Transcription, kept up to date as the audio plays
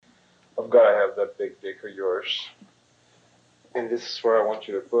I've gotta have that big dick of yours. And this is where I want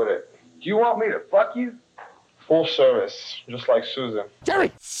you to put it. Do you want me to fuck you? Full service, just like Susan.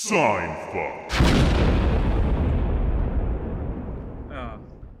 Jerry! Sign fuck.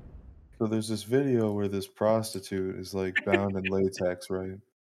 So there's this video where this prostitute is like bound in latex, right?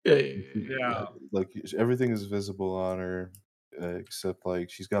 Yeah. Like everything is visible on her, except like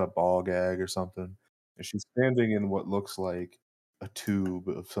she's got a ball gag or something, and she's standing in what looks like a tube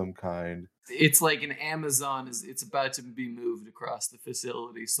of some kind. It's like an Amazon it's about to be moved across the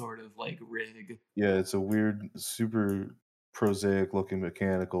facility sort of like rig. Yeah, it's a weird, super prosaic looking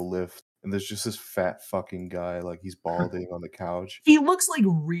mechanical lift, and there's just this fat fucking guy, like he's balding on the couch. He looks like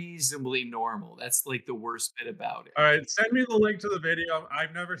reasonably normal. That's like the worst bit about it. All right, send me the link to the video.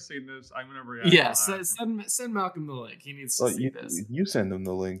 I've never seen this. I'm gonna react. Yeah, send Malcolm the link. He needs to see this. You send him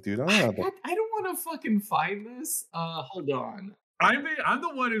the link, dude. I don't want to fucking find this. Hold on. I'm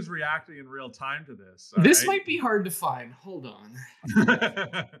the one who's reacting in real time to this. This might be hard to find. Hold on.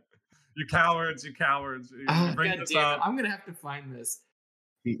 You cowards! You cowards! You bring God this damn it. up. I'm gonna have to find this.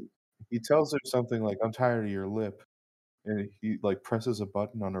 He tells her something like, "I'm tired of your lip," and he like presses a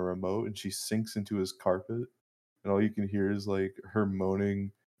button on a remote, and she sinks into his carpet, and all you can hear is like her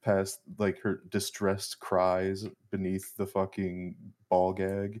moaning past like her distressed cries beneath the fucking ball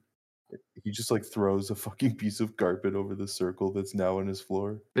gag. He just like throws a fucking piece of carpet over the circle that's now on his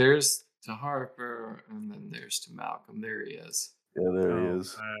floor. There's to Harper, and then there's to Malcolm. There he is. Yeah, there he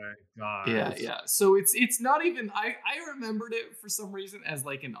is. God. Yeah. So it's not even. I remembered it for some reason as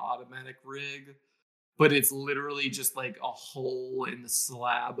like an automatic rig, but it's literally just like a hole in the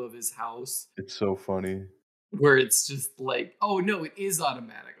slab of his house. It's so funny. Where it's just like, oh no, it is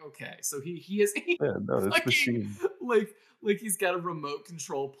automatic. Okay, so he is. Yeah, no, it's fucking, machine. Like he's got a remote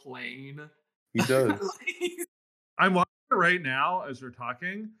control plane. He does. I'm watching it right now as we're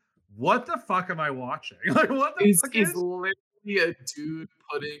talking. What the fuck am I watching? Like, what the fuck is literally a dude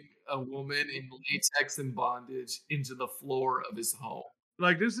putting a woman in latex and bondage into the floor of his home.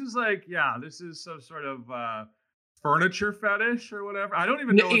 Like, this is like, yeah, this is some sort of furniture fetish or whatever. I don't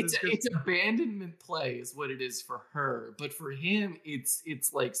even know. It's abandonment play is what it is for her, but for him, it's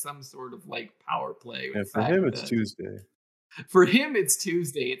like some sort of like power play. Yeah, for him, it's Tuesday. For him, it's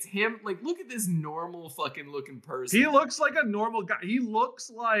Tuesday. It's him. Like, look at this normal fucking looking person. He looks like a normal guy. He looks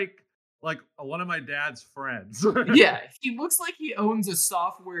like one of my dad's friends. Yeah, he looks like he owns a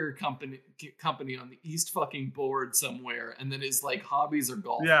software company on the East fucking board somewhere, and then his like hobbies are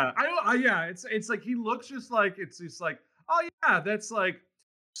golf. Yeah, it's like he looks just like it's just like, oh yeah, that's like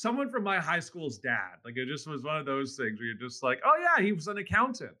someone from my high school's dad. Like, it just was one of those things where you're just like, oh yeah, he was an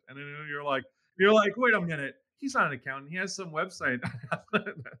accountant, and then you're like, wait a minute. He's not an accountant. He has some website.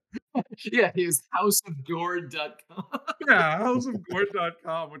 Yeah, his houseofgord.com. Yeah,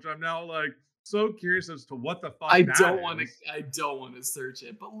 houseofgord.com, which I'm now like so curious as to what the fuck I don't want to search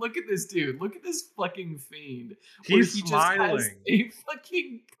it. But look at this dude. Look at this fucking fiend. He's he smiling. Just has a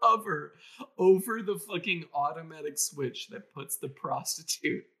fucking cover over the fucking automatic switch that puts the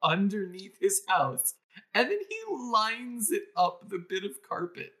prostitute underneath his house. And then he lines it up the bit of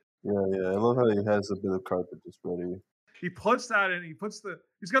carpet. Yeah. I love how he has a bit of carpet just ready. He puts that in. He's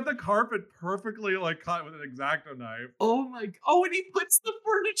got the carpet perfectly like cut with an X-Acto knife. Oh my! Oh, and he puts the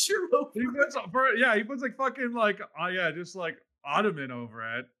furniture over. He puts like fucking like just like ottoman over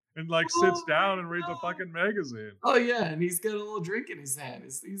it, and like sits down and reads a fucking magazine. Oh yeah, and he's got a little drink in his hand.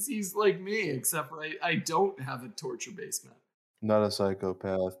 He's like me, except for I don't have a torture basement. Not a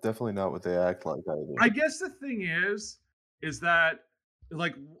psychopath. Definitely not what they act like either. I guess the thing is that.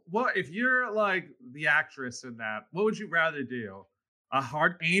 Like, what if you're like the actress in that? What would you rather do? A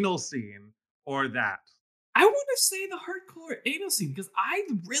hard anal scene or that? I want to say the hardcore anal scene because I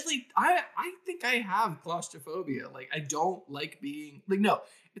think I have claustrophobia. Like, I don't like being like, no,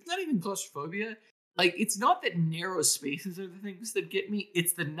 it's not even claustrophobia. Like, it's not that narrow spaces are the things that get me.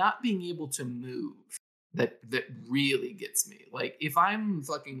 It's the not being able to move that really gets me. Like, if I'm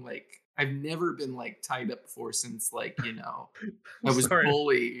fucking like, I've never been like tied up before since like, I was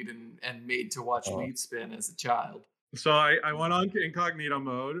bullied and made to watch Lead Spin as a child. So I went on incognito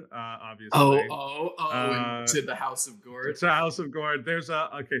mode, obviously. To the House of Gord. It's a House of Gord. There's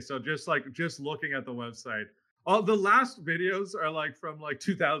so just looking at the website. All the last videos are like from like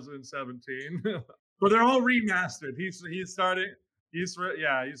 2017, but they're all remastered. They're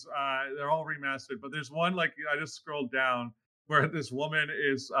all remastered, but there's one like I just scrolled down where this woman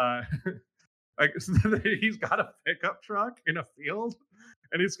is like he's got a pickup truck in a field,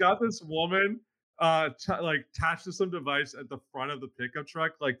 and he's got this woman attached to some device at the front of the pickup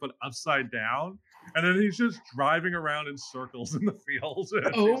truck, like but upside down, And then he's just driving around in circles in the fields. And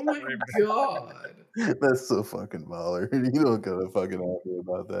Oh she's my screaming. god. That's so fucking baller. You don't gotta fucking happy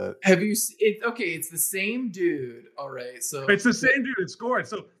about that. Have you it okay, it's the same dude. All right. So It's the same dude. It's Gord.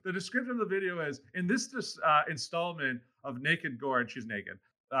 So the description of the video is in this installment of Naked Gord, she's naked.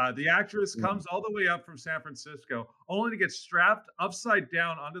 The actress comes all the way up from San Francisco, only to get strapped upside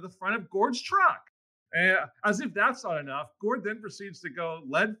down onto the front of Gord's truck. And as if that's not enough, Gord then proceeds to go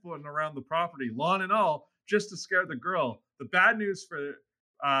lead footing around the property, lawn and all, just to scare the girl. The bad news for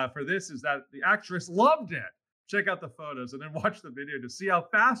this is that the actress loved it. Check out the photos and then watch the video to see how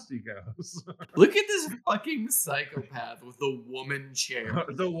fast he goes. look at this fucking psychopath with the woman chair.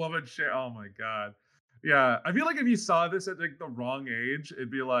 The woman shit. Oh my god. Yeah, I feel like if you saw this at like the wrong age, it'd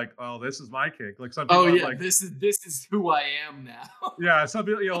be like, "Oh, this is my kink." Like some people Oh have, yeah, like, this is who I am now. yeah, some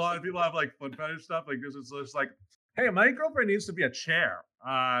people, a lot of people have like foot fetish stuff. Like this is just like, "Hey, my girlfriend needs to be a chair,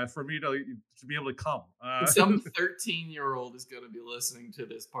 for me to be able to come." Some 13-year-old is going to be listening to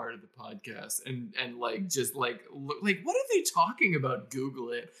this part of the podcast and like just like like what are they talking about? Google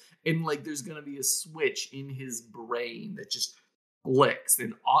it, and like there's going to be a switch in his brain that just flicks,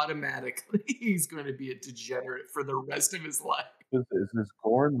 and automatically he's going to be a degenerate for the rest of his life. Is this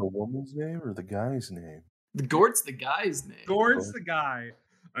Gorn the woman's name or the guy's name? The Gort's the guy's name. Gord's the guy.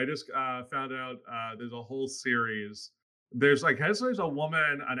 I just found out there's a whole series. There's a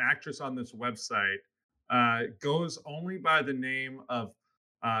woman, an actress on this website, goes only by the name of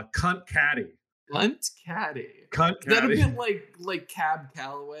Cunt Caddy. Cunt Caddy. Cunt Is that a Caddy. bit like Cab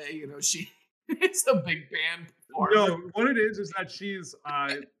Calloway? You know, she is a big band performer. No, what it is that she's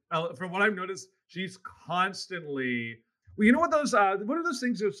from what I've noticed, she's constantly. Well, you know what those what are those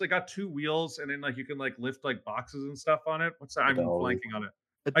things that's like got two wheels and then like you can like lift like boxes and stuff on it? What's that? I'm Dolly. blanking on it.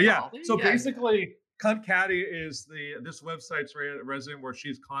 A Yeah. dolly? So Yeah. basically, Cunt Caddy is this website's resident where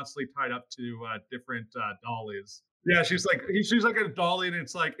she's constantly tied up to different dollies. Yeah, she's like a dolly, and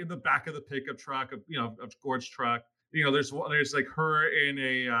it's like in the back of the pickup truck of of Gord's truck. There's like her in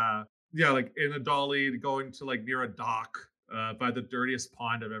a like in a dolly going to like near a dock by the dirtiest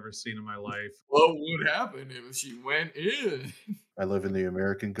pond I've ever seen in my life. What would happen if she went in? I live in the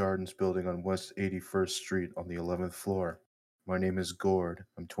American Gardens building on West 81st Street on the 11th floor. My name is Gord.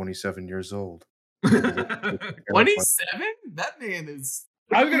 I'm 27 years old. 27? That man is.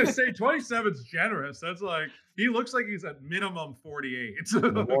 I was gonna say 27's generous. That's like he looks like he's at minimum 48. In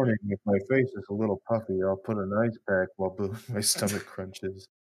the morning, if my face is a little puffy, I'll put an ice pack while my stomach crunches.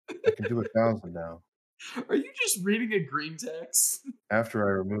 I can do 1,000 now. Are you just reading a green text? After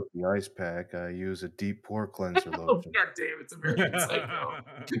I remove the ice pack, I use a deep pore cleanser Oh, lotion. god damn, it's American Psycho.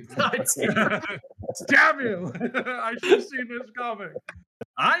 God damn. Damn you! I should have seen this coming.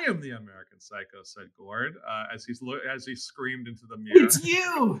 I am the American Psycho," said Gord, as he screamed into the mirror. It's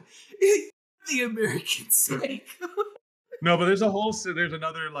you! It's the American Psycho. No, but there's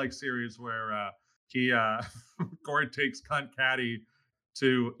another like series where he Gord takes Cunt Caddy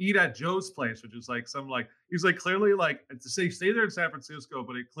to eat at Joe's place, which is like he's like clearly like to stay there in San Francisco,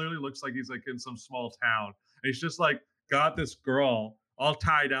 but it clearly looks like he's like in some small town. And he's just like got this girl all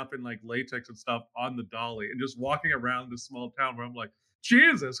tied up in like latex and stuff on the dolly and just walking around this small town where I'm like,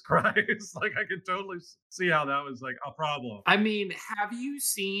 Jesus Christ, like I can totally see how that was like a problem. I mean, have you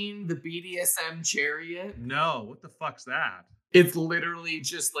seen the BDSM chariot? No, what the fuck's that? It's literally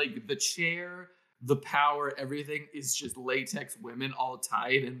just like the chair, the power, everything is just latex women all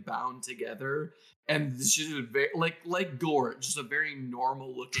tied and bound together. And it's just a very, like Gord, just a very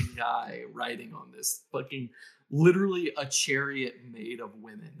normal looking guy riding on this fucking literally a chariot made of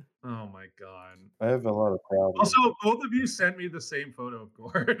women. Oh my god. I have a lot of problems. Also, both of you sent me the same photo of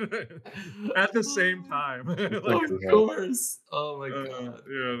Gord at the same time. Of Like, course. Oh my god.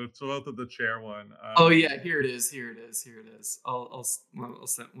 yeah, it's both of the chair one. Oh yeah, here it is. Let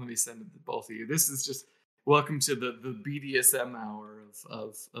me send it to both of you. This is just welcome to the BDSM hour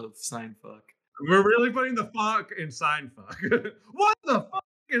of Seinfuck. We're really putting the fuck in sign fuck. What the fuck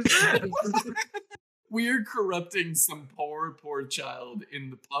is this? We're corrupting some poor child in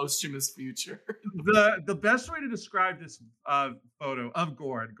the posthumous future. The best way to describe this photo of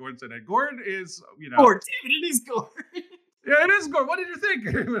Gord said it. Gord is, Gord, damn it is Gord. Yeah, it is Gord. What did you think?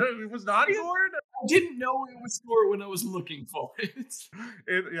 It was not Gord? I didn't know it was Gord when I was looking for it.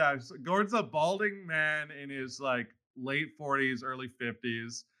 Gord's a balding man in his like late 40s, early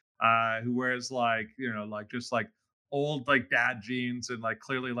 50s, who wears like, like just like old like dad jeans and like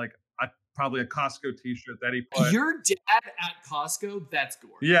clearly like probably a Costco t-shirt that he put. Your dad at Costco? That's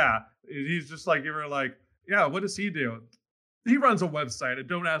Gord. Yeah. He's just like, you were like, yeah, what does he do? he runs a website, and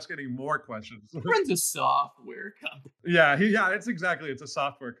don't ask any more questions. He runs a software company. Yeah, it's a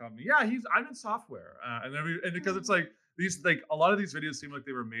software company. Yeah, I'm in software, and because it's like these like a lot of these videos seem like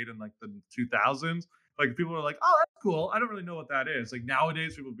they were made in like the 2000s. Like people are like, oh, that's cool. I don't really know what that is. Like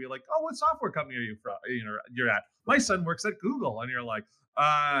nowadays, people would be like, oh, what software company are you from? You're at. My son works at Google, and you're like,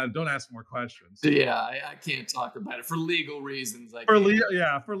 don't ask more questions. Yeah, I can't talk about it for legal reasons. I For can't. legal,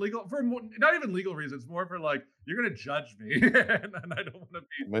 yeah, for not even legal reasons, more for like you're gonna judge me, and I don't want to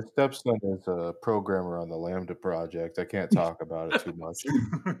be. My stepson is a programmer on the Lambda project. I can't talk about it too much.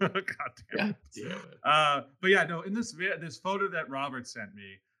 God damn God it. damn it. But yeah, no. In this photo that Robert sent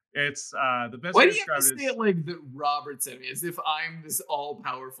me, it's the best Why way do to you have describe to it say is it like that Robert sent me, as if I'm this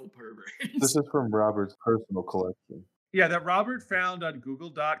all-powerful pervert? This is from Robert's personal collection. yeah, that Robert found on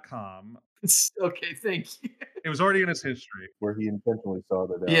Google.com. Okay, thank you. It was already in his history. Where he intentionally saw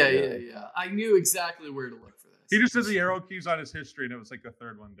that out. Yeah. I knew exactly where to look for this. He just did the arrow keys on his history, and it was like the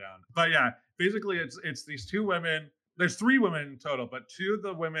third one down. But yeah, basically, it's these two women. There's three women in total, but two of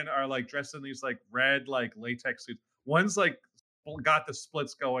the women are like dressed in these like red like latex suits. One's like got the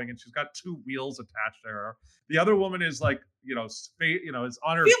splits going, and she's got two wheels attached to her. The other woman is like is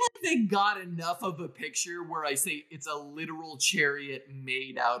on her. I feel like they got enough of a picture where I say it's a literal chariot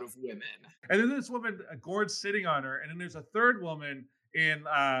made out of women. And then this woman, Gord's sitting on her, and then there's a third woman in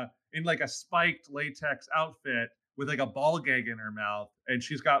like a spiked latex outfit with like a ball gag in her mouth, and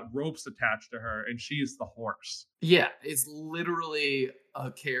she's got ropes attached to her, and she's the horse. Yeah, it's literally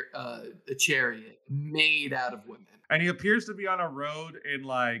a chariot made out of women. And he appears to be on a road in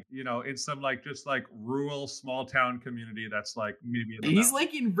like, in some like just like rural small town community that's like maybe in the He's mountains.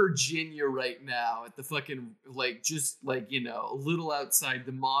 like in Virginia right now at the fucking like just like a little outside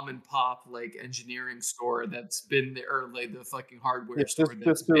the mom and pop like engineering store that's been there, or like the fucking hardware Yeah, store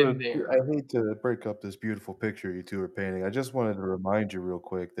that's been there. I hate to break up this beautiful picture you two are painting. I just wanted to remind you real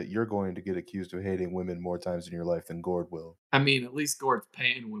quick that you're going to get accused of hating women more times in your life than Gord will. I mean, at least Gord's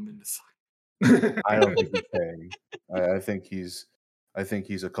paying women to fuck. I don't think he's paying. I think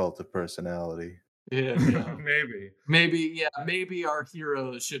he's a cult of personality. Yeah. Maybe our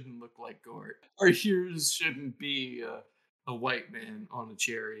heroes shouldn't look like Gord. Our heroes shouldn't be a white man on a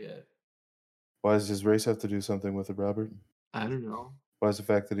chariot. Why does his race have to do something with it, Robert? I don't know. Why is the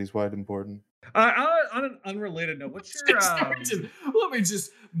fact that he's white important? On an unrelated note, what's your Let me just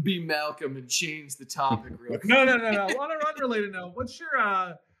be Malcolm and change the topic real quick. no. On an unrelated note, what's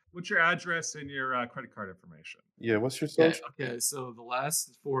your address and your credit card information? Yeah, what's your social? Okay, so the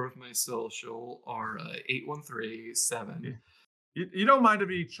last four of my social are 8137. You don't mind to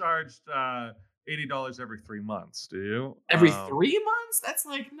be charged $80 every 3 months, do you? Every 3 months? That's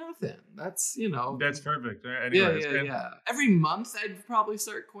like nothing. That's That's perfect. Anyways, yeah. Every month I'd probably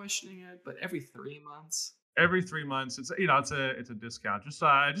start questioning it, but every 3 months. Every 3 months, it's a discount. Just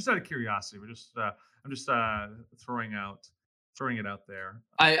out of curiosity, I'm just throwing it out there.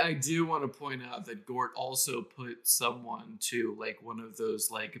 I do want to point out that Gort also put someone to like one of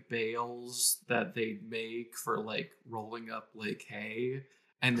those like bales that they make for like rolling up like hay,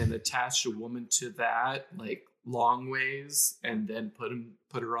 and then attached a woman to that like long ways, and then put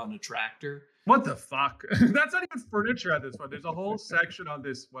her on a tractor. What the fuck? That's not even furniture at this point. There's a whole section on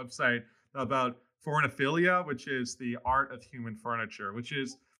this website about forniphilia, which is the art of human furniture, which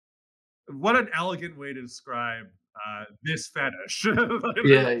is what an elegant way to describe this fetish.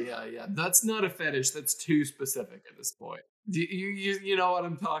 Yeah. That's not a fetish. That's too specific at this point. Do you know what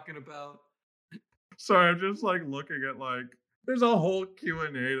I'm talking about? Sorry, I'm just like looking at like there's a whole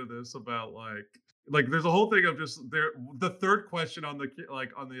Q&A to this about like there's a whole thing of just the third question on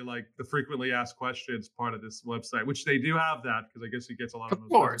the frequently asked questions part of this website, which they do have that because I guess he gets a lot of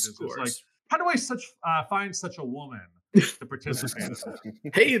those messages. It's like, how do I find such a woman to participate?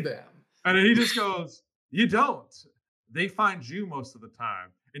 Pay them. And then he just goes, you don't. They find you most of the time.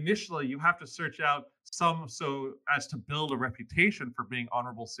 Initially, you have to search out some so as to build a reputation for being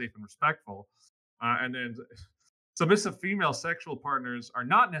honorable, safe, and respectful. And then submissive female sexual partners are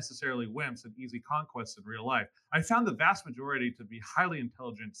not necessarily wimps and easy conquests in real life. I found the vast majority to be highly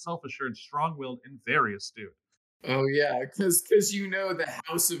intelligent, self-assured, strong-willed, and very astute. Oh yeah, because the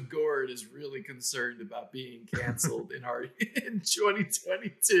House of Gord is really concerned about being canceled in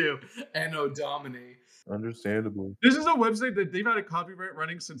 2022 Anno Domini. Understandable. This is a website that they've had a copyright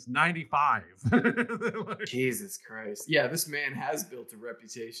running since '95. Jesus Christ! Yeah, this man has built a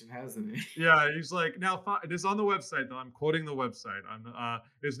reputation, hasn't he? Yeah, he's like now. It is on the website though. I'm quoting the website.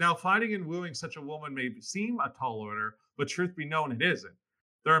 Is now finding and wooing such a woman may seem a tall order, but truth be known, it isn't.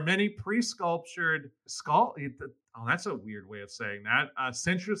 There are many pre-sculptured Oh, that's a weird way of saying that.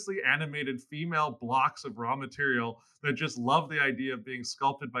 Sensuously animated female blocks of raw material that just love the idea of being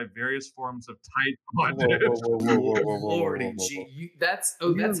sculpted by various forms of tight Whoa, whoa, bondage. whoa, whoa, whoa, whoa, whoa, whoa, Lordy whoa, whoa, gee, whoa. that's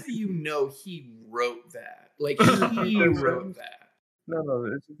Can that's you how you know he wrote that. Like repeat he that wrote sentence? that. No, no,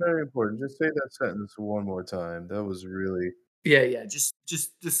 it's very important. Just say that sentence one more time. That was really Yeah, just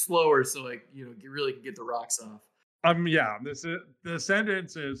slower so like you really can get the rocks off. Yeah, this is the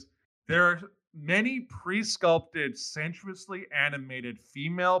sentence is there are many pre-sculpted, sensuously animated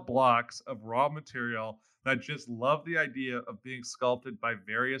female blocks of raw material that just love the idea of being sculpted by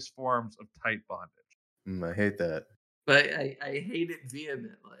various forms of tight bondage. I hate that. But I hate it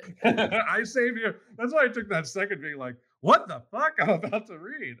vehemently. I save you. That's why I took that second being like, what the fuck I'm about to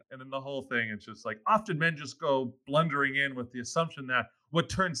read. And then the whole thing, it's just like often men just go blundering in with the assumption that what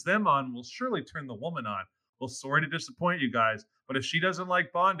turns them on will surely turn the woman on. Well, sorry to disappoint you guys, but if she doesn't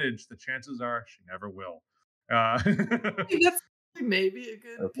like bondage, the chances are she never will. That's maybe a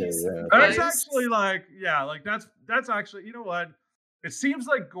good Okay, piece of yeah. That's advice. actually like, yeah, like that's actually, you know what? It seems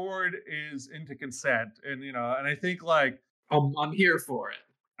like Gord is into consent, and and I think like I'm here for it.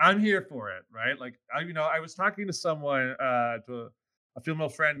 I'm here for it, right? Like I was talking to someone, to a female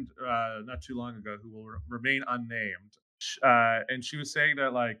friend, not too long ago, who will remain unnamed, and she was saying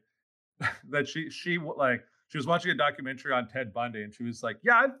that like that like she was watching a documentary on Ted Bundy, and she was like,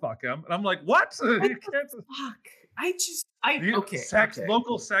 "Yeah, I'd fuck him," and I'm like, "What? What You the can't." fuck? I okay. Okay.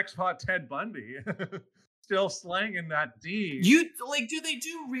 Local sex hot Ted Bundy, still slanging that D. You like do they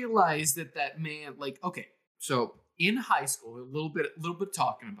do realize that man like okay, so in high school, a little bit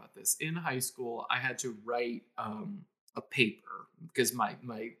talking about this. In high school, I had to write a paper because my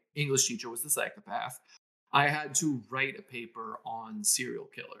English teacher was the psychopath. I had to write a paper on serial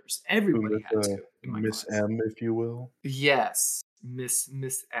killers. Everybody With had to in my Miss class. M, if you will. Yes, Miss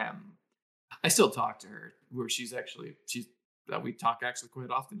M. I still talk to her. Where she's we talk actually quite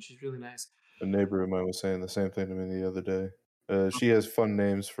often. She's really nice. A neighbor of mine was saying the same thing to me the other day. She has fun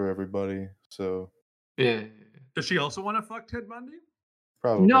names for everybody, so Yeah. Does she also want to fuck Ted Bundy?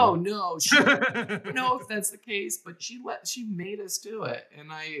 probably. No. She I don't know if that's the case, but she made us do it,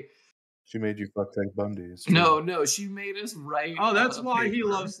 and I She made you fuck Ted Bundy. It's true. no, she made us write. Oh, that's a why he paper.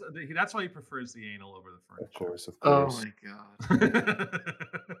 loves. That's why he prefers the anal over the Of furniture. course, of Oh course. my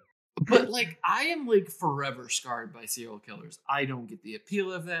god! But like, I am like forever scarred by serial killers. I don't get the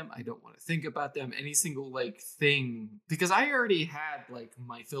appeal of them. I don't want to think about them. Any single like thing because I already had like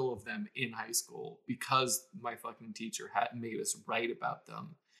my fill of them in high school because my fucking teacher had made us write about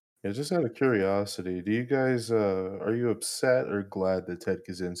them. Yeah, just out of curiosity, do you guys are you upset or glad that Ted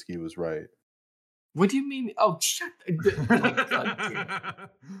Kaczynski was right? What do you mean? Oh, shut! Oh, god damn it.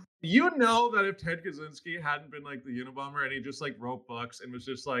 You know that if Ted Kaczynski hadn't been like the Unabomber and he just like wrote books and was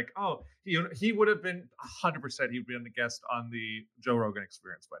just like, oh, he would have been 100%. He'd been a guest on the Joe Rogan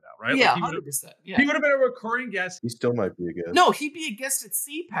Experience by now, right? Like Yeah, he would have 100%. he Yeah. would have been a recurring guest. He still might be a guest. No, he'd be a guest at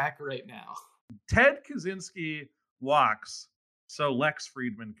CPAC right now. Ted Kaczynski walks so Lex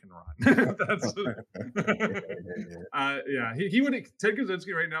Friedman can run. That's yeah. He would Ted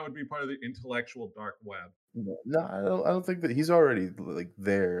Kaczynski right now would be part of the intellectual dark web. No, I don't think that he's already like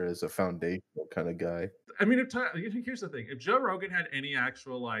there as a foundational kind of guy. I mean, here's the thing: if Joe Rogan had any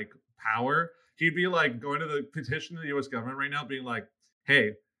actual like power, he'd be like going to the petition to the U.S. government right now, being like,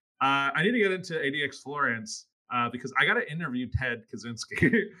 "Hey, I need to get into ADX Florence because I got to interview Ted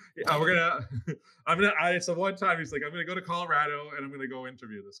Kaczynski. We're gonna, So one time he's like, I'm gonna go to Colorado and I'm gonna go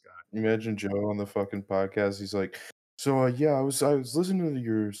interview this guy. Imagine Joe on the fucking podcast. He's like, "So yeah, I was listening to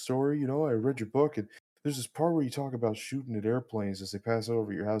your story. I read your book, and there's this part where you talk about shooting at airplanes as they pass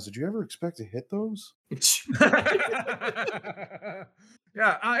over your house. Did you ever expect to hit those?"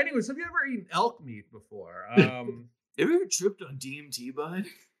 Yeah. Anyways, have you ever eaten elk meat before? Have you ever tripped on DMT, bud?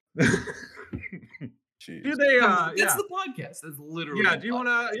 Jeez. Do they? That's Yeah. the podcast. That's literally. Yeah. the Do you podcast.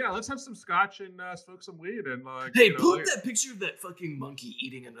 want to? Yeah. Let's have some scotch and smoke some weed and like. Hey, pull up that picture of that fucking monkey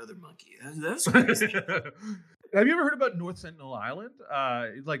eating another monkey. That's crazy. Have you ever heard about North Sentinel Island?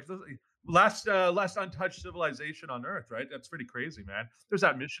 Like the last untouched civilization on Earth, right? That's pretty crazy, man. There's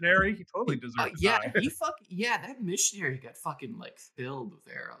that missionary. He totally deserves to Yeah, die. that missionary got fucking like filled with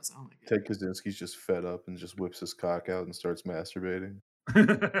arrows. Oh my god. Ted Kaczynski's just fed up and just whips his cock out and starts masturbating.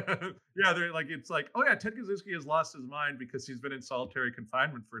 Yeah, they're like, it's like, oh yeah, Ted Kaczynski has lost his mind because he's been in solitary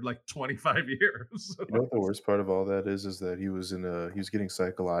confinement for like 25 years. You know what the worst part of all that is that he was getting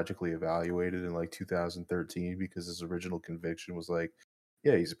psychologically evaluated in like 2013 because his original conviction was like,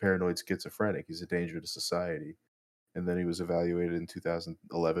 yeah, he's a paranoid schizophrenic. He's a danger to society. And then he was evaluated in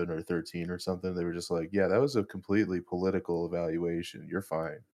 2011 or 13 or something. They were just like, yeah, that was a completely political evaluation. You're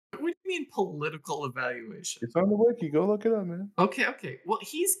fine. What do you mean political evaluation? It's on the wiki. Go look it up, man. Okay. Well,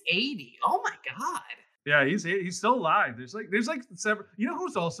 he's 80. Oh my god. Yeah, he's still alive. There's like several. You know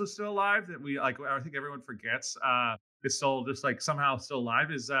who's also still alive that we like? I think everyone forgets. Is still just like somehow still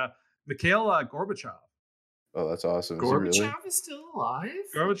alive is Mikhail Gorbachev. Oh, that's awesome. Is he really? Gorbachev is still alive?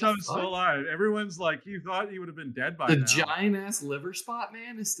 Gorbachev is still alive. Everyone's like, you thought he would have been dead by The now. giant ass liver spot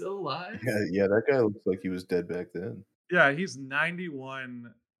man is still alive? Yeah, that guy looks like he was dead back then. Yeah, he's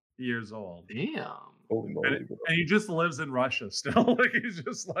 91 years old. Damn. Holy moly, bro. And he just lives in Russia still. Like he's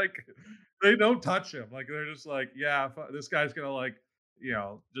just like they don't touch him. Like they're just like, yeah, this guy's gonna like,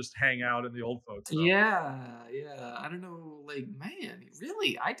 just hang out in the old folks home. Yeah. I don't know. Like, man,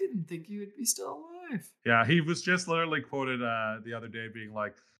 really? I didn't think he would be still alive. Yeah, he was just literally quoted the other day being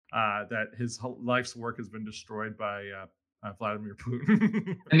like that his life's work has been destroyed by Vladimir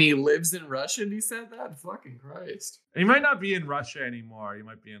Putin. And he lives in Russia and he said that? Fucking Christ. He might not be in Russia anymore. He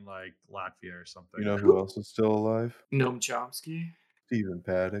might be in like Latvia or something. You know who else is still alive? Noam Chomsky? Stephen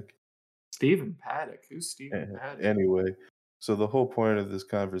Paddock. Stephen Paddock? Who's Stephen Paddock? Anyway, so the whole point of this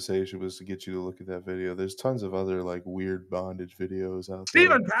conversation was to get you to look at that video. There's tons of other like weird bondage videos out there.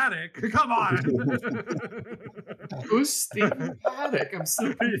 Stephen Paddock, come on! Who's Stephen Paddock? I'm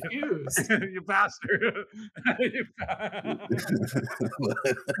so confused. You bastard! You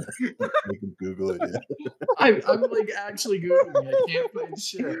can Google it. Yeah. I'm like actually Googling it. I can't find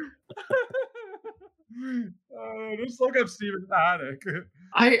shit. Just look up Stephen Paddock.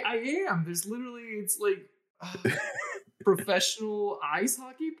 I am. There's literally, it's like professional ice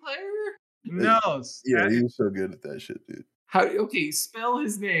hockey player. No. Yeah, he was so good at that shit, dude. Okay, spell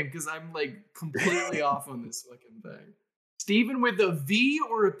his name because I'm like completely off on this fucking thing. Stephen with a V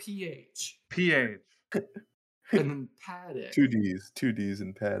or a PH? PH. And then Paddock. Two D's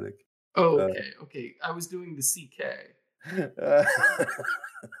in Paddock. Oh, okay. I was doing the CK.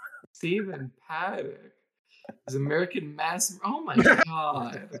 Stephen Paddock is American mass. Oh my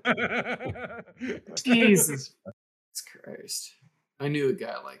god. Jesus Christ. I knew a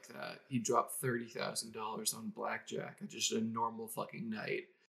guy like that. He dropped $30,000 on blackjack at just a normal fucking night.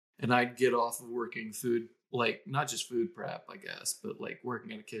 And I'd get off of working food, like not just food prep, I guess, but like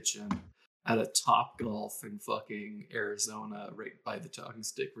working in a kitchen at a Top Golf in fucking Arizona, right by the Talking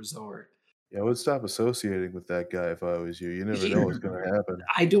Stick Resort. Yeah, I would stop associating with that guy if I was you. You never know what's going to happen.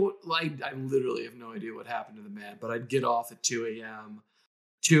 I literally have no idea what happened to the man, but I'd get off at 2 a.m.,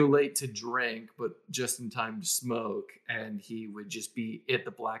 too late to drink, but just in time to smoke. And he would just be at the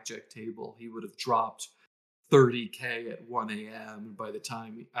blackjack table. He would have dropped $30K at 1 a.m. And by the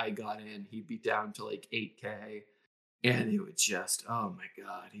time I got in, he'd be down to like $8K. And it would just, oh my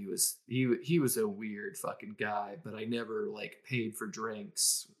God, he was a weird fucking guy, but I never like paid for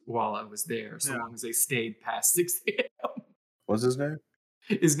drinks while I was there, so long as they stayed past 6 a.m. What's his name?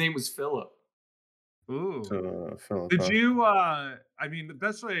 His name was Philip. Ooh. Philip. Did you, I mean, the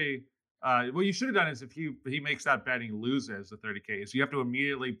best way, what you should have done is if he makes that bet and he loses the 30K, so you have to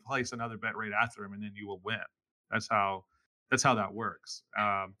immediately place another bet right after him and then you will win. That's how that works.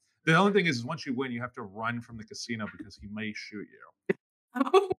 The only thing is once you win, you have to run from the casino because he may shoot you.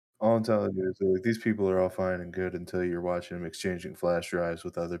 All I'm telling you is that, like, these people are all fine and good until you're watching them exchanging flash drives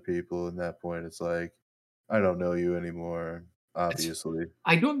with other people. And at that point, it's like, I don't know you anymore, obviously.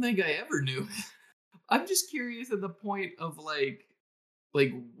 I don't think I ever knew. I'm just curious at the point of like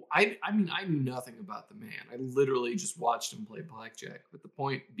I mean, I knew nothing about the man. I literally just watched him play blackjack. But the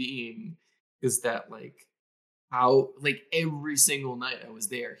point being is that like how like every single night I was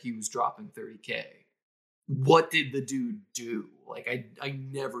there, he was dropping 30K. What did the dude do? Like I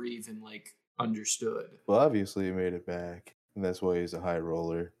never even like understood. Well, obviously he made it back, and that's why he's a high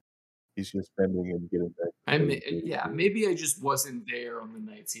roller. He's just spending and getting back. Maybe I just wasn't there on the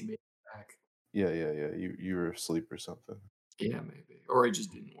nights he made it back. Yeah. You were asleep or something. Yeah, maybe, or it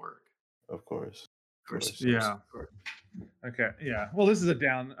just didn't work. Of course. Yeah. Okay. Yeah. Well, this is a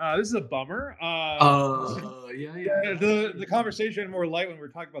bummer. Yeah. The conversation more light when we were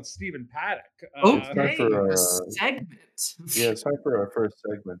talking about Stephen Paddock. Okay, a segment. Yeah, it's time for our first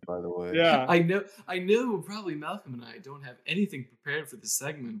segment, by the way. Yeah. I know. Probably Malcolm and I don't have anything prepared for the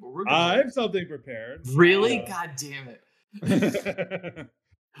segment, but we're. I have something prepared. Really? God damn it.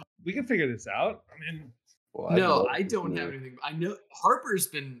 We can figure this out. I mean. Well, no, I don't have anything. I know Harper's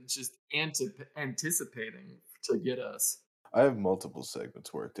been just anticipating to get us. I have multiple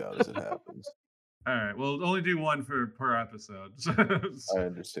segments worked out as it happens. All right. Well, only do one per episode. I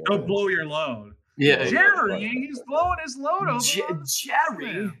understand. Don't blow your load. Yeah. Jerry, he's blowing his load over.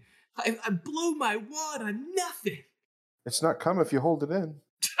 Jerry, I blew my wad on nothing. It's not cum if you hold it in.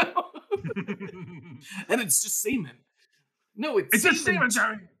 And it's just semen. No, it's just semen,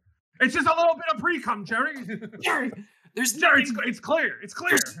 Jerry. It's just a little bit of pre-cum, Jerry. Jerry, there's Jerry, nothing, it's clear. It's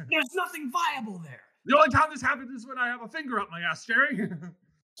clear. there's nothing viable there. The only time this happens is when I have a finger up my ass, Jerry.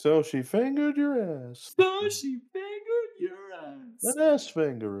 So she fingered your ass. So she fingered your ass. An ass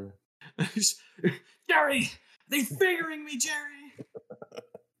fingerer. Jerry, they fingering me, Jerry.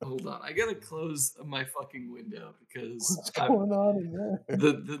 Hold on, I gotta close my fucking window because What's going on in there?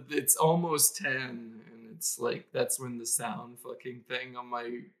 it's almost 10, and it's like that's when the sound fucking thing on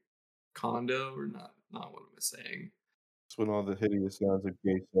my condo, or not what am I saying? It's when all the hideous sounds of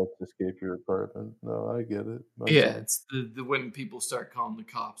gay sex escape your apartment. No, I get it. My Yeah, bad. it's the when people start calling the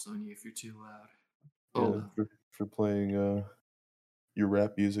cops on you if you're too loud. Yeah, Hold on. for playing your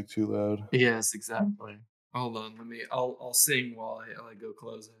rap music too loud. Yes, exactly. Hold on, I'll sing while I go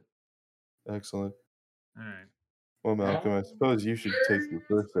close it. Excellent. All right. Well, Malcolm, I suppose you should take the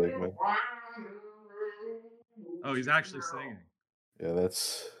first segment. Oh, he's actually singing. Yeah,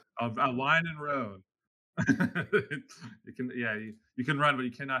 that's A wine and road. You can, yeah, you can run, but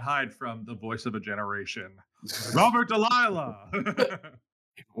you cannot hide from the voice of a generation. Robert Delilah.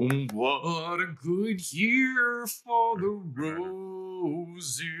 What a good year for the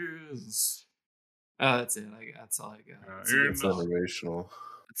roses. That's it. That's all I got. It's, a, it's generational.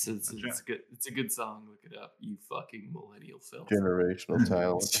 it's a good song. Look it up, you fucking millennial filth. Generational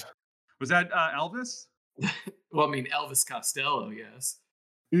talent. Was that Elvis? Well, I mean Elvis Costello, yes.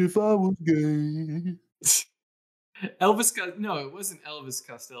 If I was gay. No, it wasn't Elvis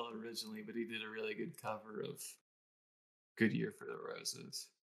Costello originally, but he did a really good cover of "Good Year for the Roses."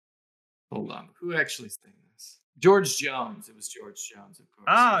 Hold on, who actually sang this? George Jones. It was George Jones, of course.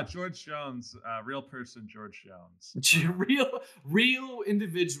 Ah, George Jones, real person, George Jones. real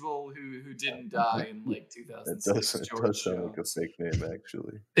individual who didn't die in like 2006. It does sound like a fake name,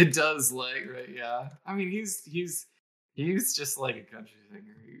 actually. It does, like, right? Yeah. I mean, he's just like a country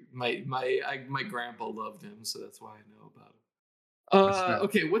singer. My grandpa loved him, so that's why I know about him.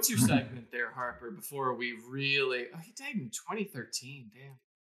 Okay, what's your segment there, Harper? Before we really, he died in 2013. Damn.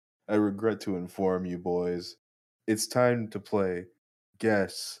 I regret to inform you, boys, it's time to play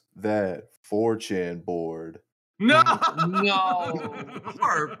Guess That 4chan Board. No, no,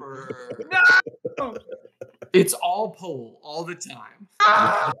 Harper. No, it's all poll all the time.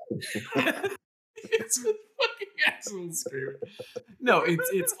 It's a fucking asshole screaming. No,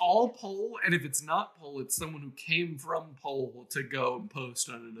 it's all poll, and if it's not poll, it's someone who came from poll to go and post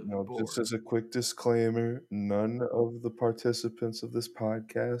on another board. Just as a quick disclaimer, none of the participants of this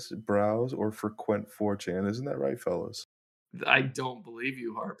podcast browse or frequent 4chan. Isn't that right, fellas? I don't believe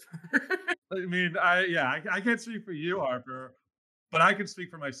you, Harper. I mean, I can't speak for you, Harper, but I can speak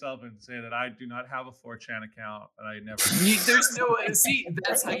for myself and say that I do not have a 4chan account, and I never. There's no see.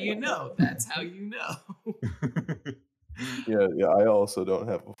 That's how you know. That's how you know. Yeah. I also don't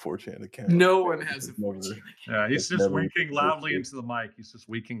have a 4chan account. No one has a 4chan account. Yeah, he's just winking loudly into the mic. He's just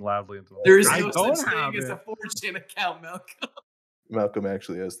winking loudly into the mic. There is no such thing as a 4chan account, Malcolm. Malcolm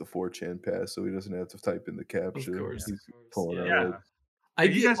actually has the 4chan pass, so he doesn't have to type in the capture. Of course. Pulling it Yeah. out.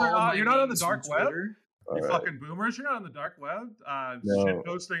 You guys are you're not on the dark web? You right. fucking boomers, you're not on the dark web? No. Shit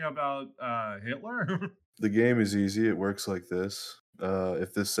posting about Hitler? The game is easy. It works like this.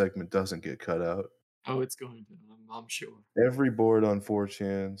 If this segment doesn't get cut out. Oh, it's going to. I'm sure. Every board on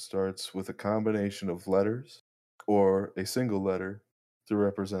 4chan starts with a combination of letters or a single letter to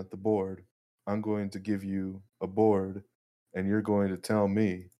represent the board. I'm going to give you a board, and you're going to tell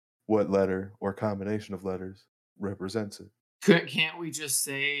me what letter or combination of letters represents it. Can't we just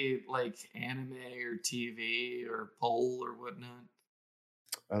say like anime or TV or poll or whatnot?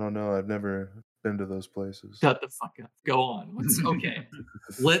 I don't know. I've never been to those places. Shut the fuck up. Go on. Okay.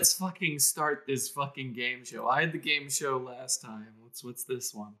 Let's fucking start this fucking game show. I had the game show last time. What's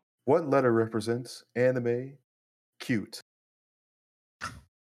this one? What letter represents anime cute?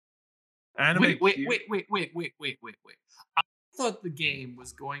 Anime wait. I thought the game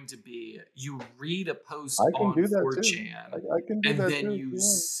was going to be you read a post I can on do that 4chan too. I can do and that then too, you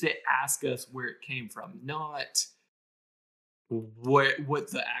ask us where it came from, not what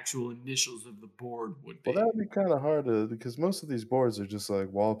the actual initials of the board would be. Well, that would be kind of hard because most of these boards are just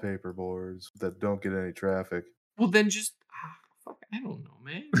like wallpaper boards that don't get any traffic. Well, then just fuck, I don't know,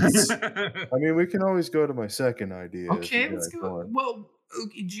 man. I mean, we can always go to my second idea. Okay, let's go. Well,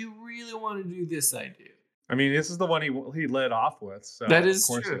 okay, do you really want to do this idea? I mean, this is the one he led off with, so that is of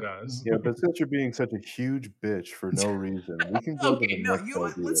course true. It does. Yeah, but since you're being such a huge bitch for no reason, we can go to the no, next you know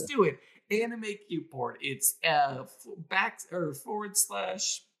what? idea. Let's do it. Anime cute board. It's /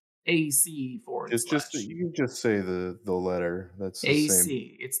 AC / Just you can just say the letter. That's the AC.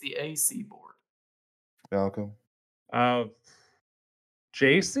 same. It's the AC board. Malcolm.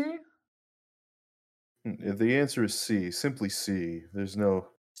 JC? The answer is C. Simply C. There's no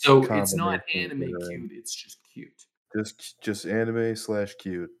So it's not combinations that anime are in. cute, it's just cute. Just anime slash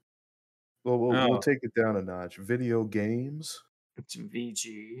cute. Well, we'll Oh, take it down a notch. Video games. It's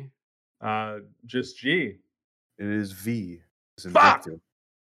VG. just G. It is V. As in Fuck.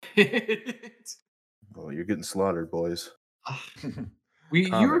 Victor. Well, you're getting slaughtered, boys. You were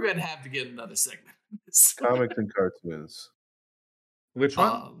Comics. gonna have to get another segment. Comics and cartoons. Which one?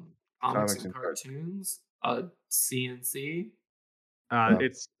 Comics Comics and and cartoons. cartoons. CNC. No.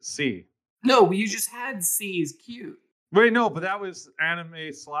 It's C. No, you just had C is cute. Wait, no, but that was anime.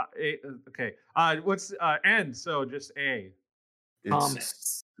 Okay. What's N? So just A. It's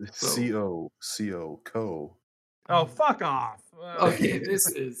Comments. C-O. Co. Oh, fuck off. Okay, this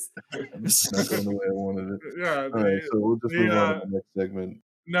is. It's not going the way I wanted it. Yeah. All right, so we'll just move on to the next segment.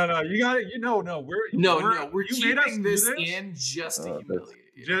 No. You got it. No. We're We're you made us keeping do this in just to That's- humiliate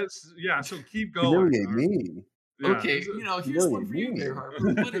you. Just So keep going. Humiliate me. Yeah. Okay, here's one for you humiliate there, me.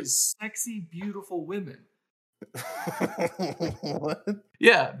 Harper. What is sexy, beautiful women? What?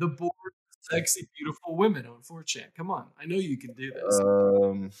 Yeah, the board sexy, beautiful women on 4chan. Come on, I know you can do this.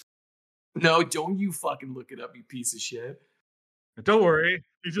 No, don't you fucking look it up, you piece of shit. Don't worry.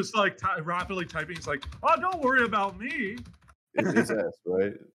 He's just like rapidly typing. He's like, oh, don't worry about me. It's S,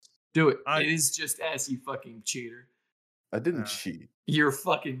 right? Do it. I- It is just S, you fucking cheater. I didn't Yeah. cheat. You're a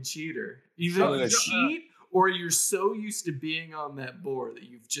fucking cheater. Either How you did I- cheat or you're so used to being on that board that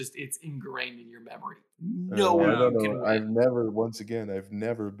it's ingrained in your memory. No I way don't you can know. win. I've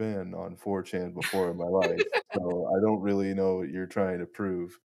never been on 4chan before in my life, so I don't really know what you're trying to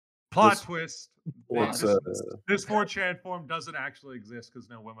prove. Plot This- twist. It's This 4chan forum doesn't actually exist because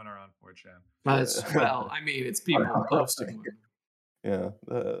no women are on 4chan. Well, I mean, it's people posting women. yeah.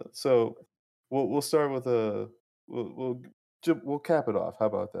 So we'll start with we'll cap it off. How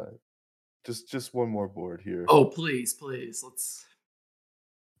about that? Just one more board here. Oh, please, let's.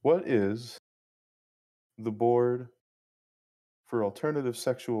 What is the board for alternative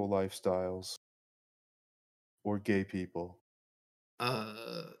sexual lifestyles or gay people?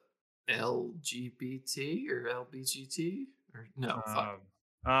 LGBT or LBGT or no? Fuck.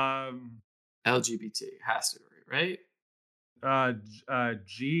 LGBT has to be right.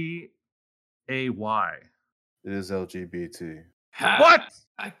 GAY. It is LGBT. What?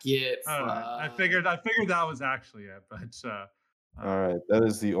 I get. I don't know. I figured that was actually it, but All right, that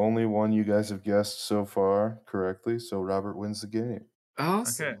is the only one you guys have guessed so far correctly. So Robert wins the game.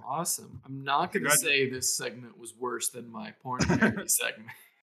 Awesome, Okay. awesome. I'm not gonna Congratu- say this segment was worse than my porn parody segment.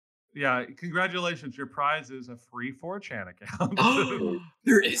 yeah, congratulations. Your prize is a free 4chan account.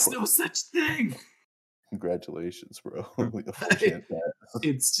 There is no such thing. Congratulations, bro. Like a full chance pass.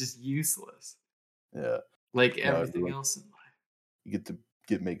 It's just useless, Yeah, like No, everything like- else in life. you get to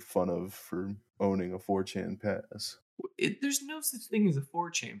get made fun of for owning a 4chan pass. There's no such thing as a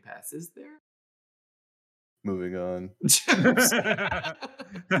 4chan pass, is there? Moving on.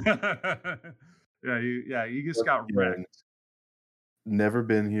 You just got Again, wrecked. Never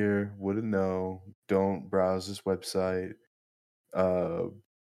been here, wouldn't know. Don't browse this website.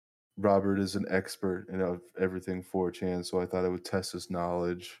 Robert is an expert in everything 4chan, so I thought I would test his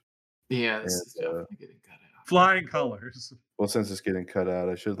knowledge. Yeah, this is And, definitely getting cut out. Flying colors. Well, since it's getting cut out,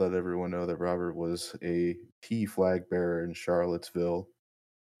 I should let everyone know that Robert was a key flag bearer in Charlottesville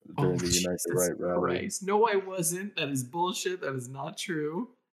during the Unite the Jesus Right rally. Christ. No, I wasn't. That is bullshit. That is not true.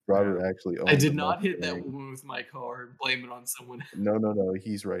 Robert actually owned I did the not hit that Mustang. woman with my car and blame it on someone. No.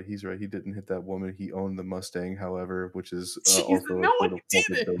 He's right. He didn't hit that woman. He owned the Mustang, however, which is Jesus, also no, a I sort of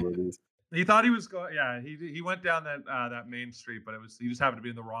didn't. culpability. He thought he was going. Yeah, he went down that main street, but he just happened to be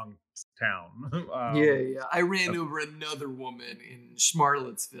in the wrong town. Yeah. I ran over another woman in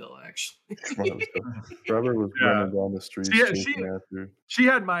Schmarletsville, actually. Robert was Yeah. running down the streets chasing after. She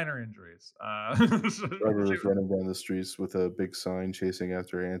had minor injuries. Robert was running down the streets with a big sign chasing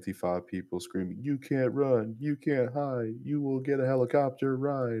after Antifa people, screaming, "You can't run! You can't hide! You will get a helicopter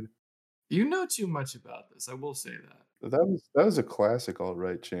ride!" You know too much about this. I will say that. That was a classic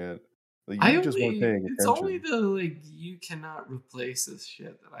alt-right chant. Like, you just weren't paying It's only attention. the you cannot replace this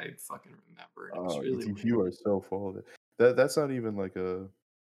shit that I fucking remember. And it was Oh, really you weird. are so full of it. That's not even like a.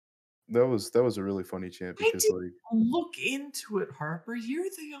 That was a really funny chant I because did like look into it, Harper. You're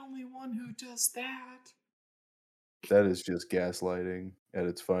the only one who does that. that is just gaslighting at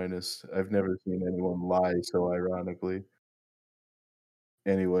its finest. I've never seen anyone lie so ironically.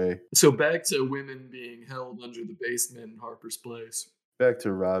 Anyway, So back to women being held under the basement in Harper's Place. back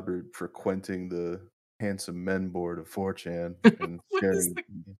to Robert frequenting the handsome men board of 4chan and What is sharing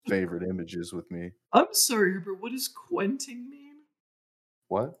favorite images with me. I'm sorry, Harper. What does quenting mean?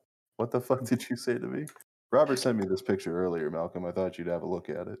 What? What the fuck did you say to me? Robert sent me this picture earlier, Malcolm. I thought you'd have a look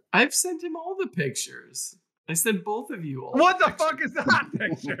at it. I've sent him all the pictures. I sent both of you all. What the pictures. fuck is that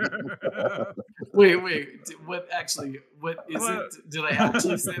picture? Wait. What is What? it? Did I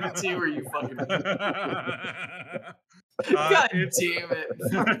actually send it to you, or you fucking? God damn it,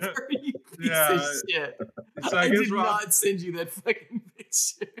 Parker, you piece of shit. So I guess did not send you that fucking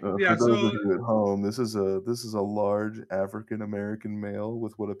picture. Yeah, for those so- of you at home, this is a large African American male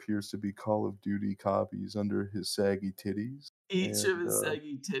with what appears to be Call of Duty copies under his saggy titties. Each of his And,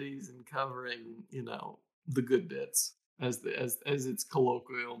 saggy titties and covering, the good bits, as it's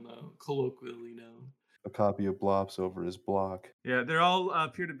colloquially known. a copy of Blops over his block. Yeah, they all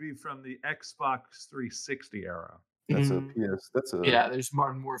appear to be from the Xbox 360 era. That's Mhm. a PS. That's a Yeah, there's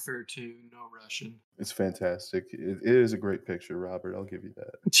Modern Warfare 2, no Russian. It's fantastic. It is a great picture, Robert. I'll give you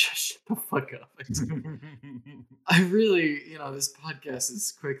that. Shut the fuck up. I really, this podcast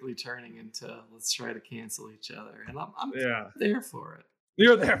is quickly turning into let's try to cancel each other, and I'm Yeah. there for it.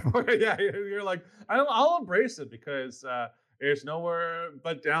 You're there for it. Yeah, you're like, I'll embrace it because there's nowhere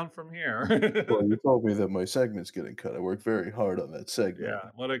but down from here. Well, you told me that my segment's getting cut. I worked very hard on that segment. Yeah,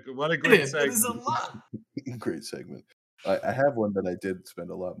 what a great That is segment. a lot. Great segment. I have one that I did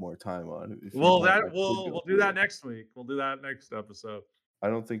spend a lot more time on. If you Well, want, I that could we'll go do through that it. next week. We'll do that next episode. I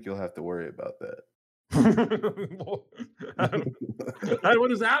don't think you'll have to worry about that. What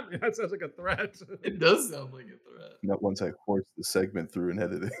does that mean? That sounds like a threat. It does sound like a threat. Not once I force the segment through in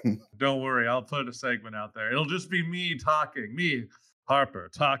editing. Don't worry, I'll put a segment out there. It'll just be me talking, me, Harper,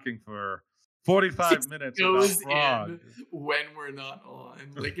 talking for 45 minutes about Goes Frog. in when we're not on,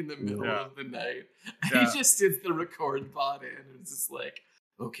 like in the middle Yeah. of the night. Yeah. He just hits the record button and it's just like,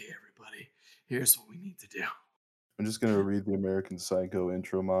 okay, everybody, here's what we need to do. I'm just gonna read the American Psycho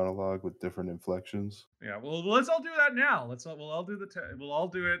intro monologue with different inflections. Yeah, well, let's all do that now. We'll all do we'll all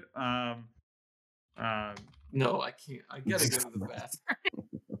do it. No, I can't. I gotta go to the bathroom.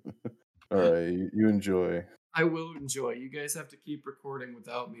 All right, you enjoy. I will enjoy. You guys have to keep recording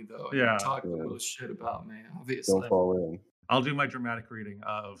without me, though. and Yeah. talk the Yeah. most shit about me, obviously. Don't fall in. I'll do my dramatic reading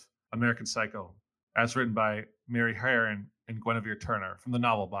of American Psycho, as written by Mary Herron and Guinevere Turner, from the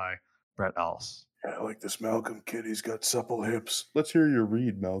novel by Brett Ellis. I like this Malcolm kid. He's got supple hips. Let's hear your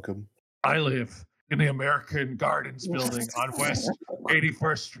read, Malcolm. I live in the American Gardens building on West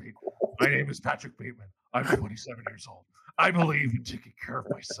 81st Street. My name is Patrick Bateman. I'm 27 years old. I believe in taking care of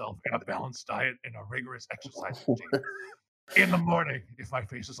myself in a balanced diet and a rigorous exercise routine. In the morning, if my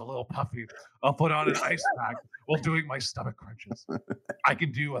face is a little puffy, I'll put on an ice pack while doing my stomach crunches. I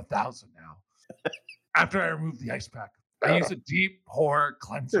can do 1,000 now. After I remove the ice pack, I use a deep pore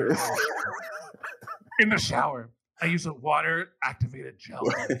cleanser. In the shower, I use a water-activated gel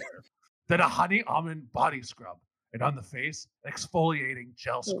cleanser, then a honey almond body scrub, and on the face, an exfoliating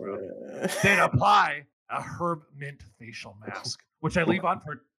gel scrub. Then apply a herb mint facial mask, which I leave on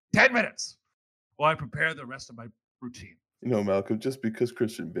for 10 minutes while I prepare the rest of my routine. You know, Malcolm, just because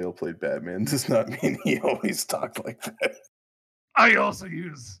Christian Bale played Batman does not mean he always talked like that. I also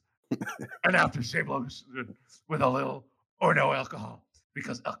use an aftershave lotion with a little or no alcohol,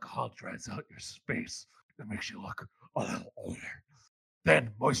 because alcohol dries out your space and makes you look a little older.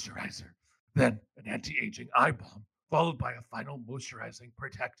 Then moisturizer, then an anti-aging eye balm, followed by a final moisturizing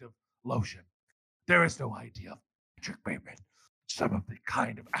protective lotion. There is no idea of Patrick Bateman, some of the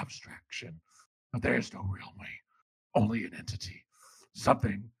kind of abstraction, but there is no real me, only an entity,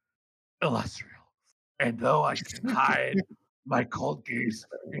 something illustrial. And though I can hide my cold gaze,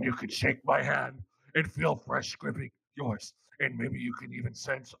 and you can shake my hand and feel fresh gripping yours, and maybe you can even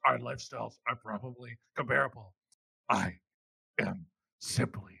sense our lifestyles are probably comparable, I am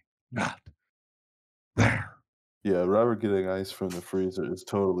simply not there. Yeah, Robert getting ice from the freezer has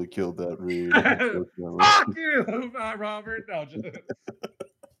totally killed that read. unfortunately. Fuck you, Robert. No, just,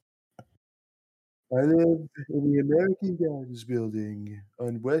 I live in the American Gardens building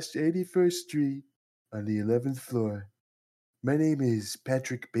on West 81st Street on the 11th floor. My name is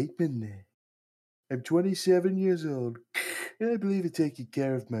Patrick Bateman. I'm 27 years old, and I believe in taking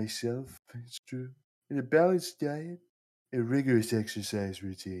care of myself. It's true. In a balanced diet, a rigorous exercise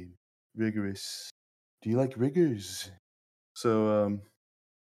routine. Rigorous. Do you like rigors? So,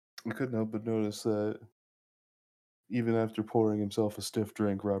 I couldn't help but notice that even after pouring himself a stiff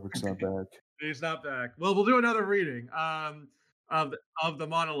drink, Robert's not back. he's not back. Well, we'll do another reading of the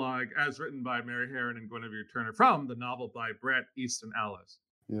monologue as written by Mary Herron and Guinevere Turner from the novel by Bret Easton Ellis.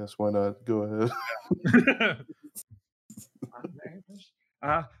 Yes, why not? Go ahead.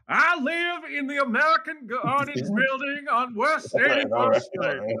 I live in the American Gardens building on West 81st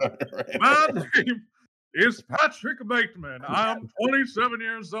Street. My name is Patrick Bateman. I'm 27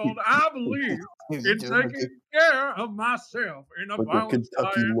 years old. I believe He's in doing taking care of myself in a like a balanced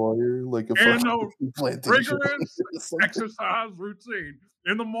Kentucky diet lawyer, like a and fucking a plantation. rigorous or something. exercise routine.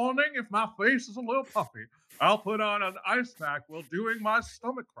 In the morning, if my face is a little puffy, I'll put on an ice pack while doing my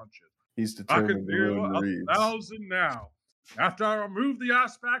stomach crunches. He's I can determined to do ruin the Reeds. 1,000 now. After I remove the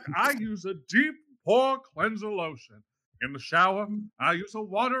ice pack, I use a deep pore cleanser lotion. In the shower, I use a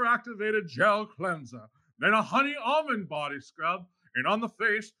water activated gel cleanser, then a honey almond body scrub, and on the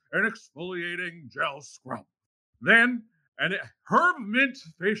face, an exfoliating gel scrub. Then, an herb mint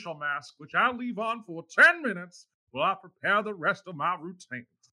facial mask, which I leave on for 10 minutes while I prepare the rest of my routine.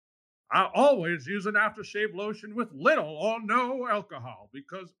 I always use an aftershave lotion with little or no alcohol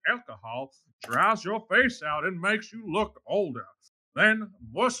because alcohol dries your face out and makes you look older. Then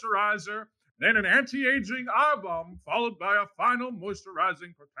moisturizer, then an anti-aging eye balm, followed by a final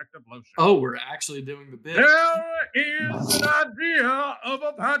moisturizing protective lotion. Oh, we're actually doing the bit. There is an idea of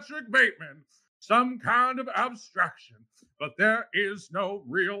a Patrick Bateman, some kind of abstraction, but there is no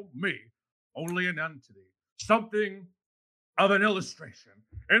real me, only an entity, something of an illustration.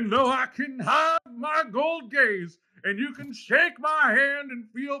 And though I can hide my gold gaze, and you can shake my hand and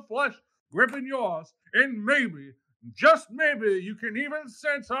feel flesh gripping yours, and maybe, just maybe, you can even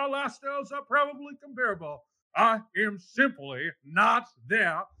sense our lifestyles are probably comparable, I am simply not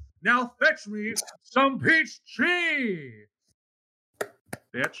there. Now fetch me some peach tea,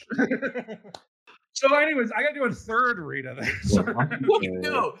 bitch. So, anyways, I gotta do a third read of this. Wait,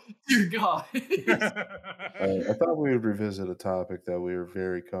 no, dear God. I thought we would revisit a topic that we were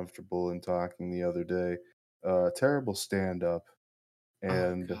very comfortable in talking the other day. Terrible stand-up.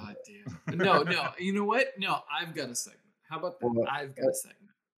 And Oh, God damn. No, you know what? No, I've got a segment. How about that? Well, I've got a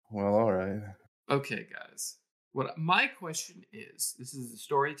segment. well, all right. Okay, guys. What my question is, this is a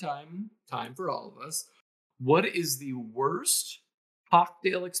story time for all of us. What is the worst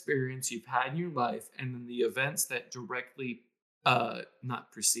cocktail experience you've had in your life, and then the events that directly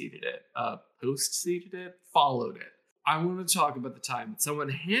not preceded it, postceded it, followed it? I want to talk about the time that someone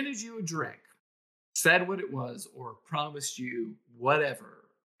handed you a drink, said what it was, or promised you whatever,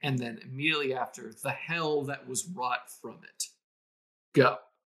 and then immediately after, the hell that was wrought from it. Go.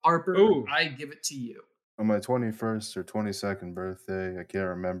 Harper, Ooh. I give it to you. On my 21st or 22nd birthday, I can't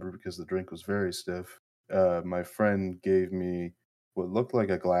remember because the drink was very stiff. My friend gave me what looked like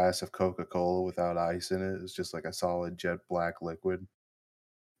a glass of Coca-Cola without ice in it. It's just like a solid jet black liquid.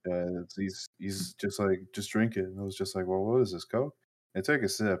 And he's just like, just drink it. And I was just like, well, what is this, Coke? And I take a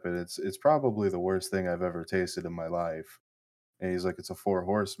sip, and it's probably the worst thing I've ever tasted in my life. And he's like, it's a Four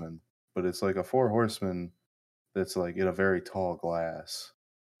Horsemen, but it's like a Four Horsemen that's like in a very tall glass.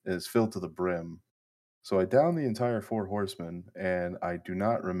 And it's filled to the brim. So I downed the entire Four Horsemen, and I do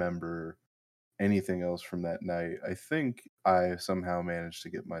not remember anything else from that night. I think I somehow managed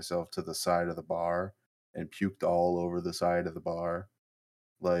to get myself to the side of the bar and puked all over the side of the bar,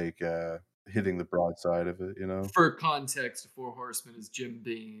 like hitting the broadside of it, you know? For context, Four Horsemen is Jim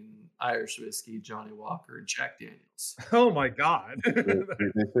Beam, Irish Whiskey, Johnny Walker, and Jack Daniels. Oh my God. They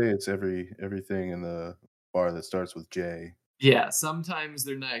say it's everything in the bar that starts with J. Yeah, sometimes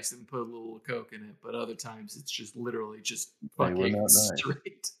they're nice and put a little Coke in it, but other times it's just literally just They were fucking not nice.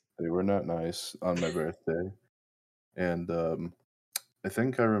 straight. They were not nice on my birthday. And I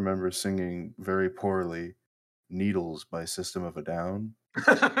think I remember singing very poorly Needles by System of a Down.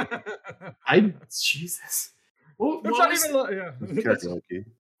 Jesus. What That's not was even. Yeah. That's- Karaoke.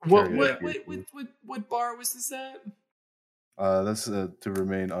 what bar was this at? That's to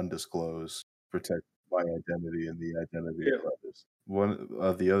remain undisclosed, protect my identity and the identity of others. One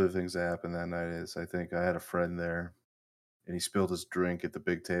of the other things that happened that night is I think I had a friend there, and he spilled his drink at the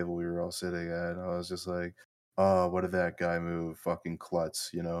big table we were all sitting at. And I was just like, "Oh, what did that guy move? Fucking klutz,"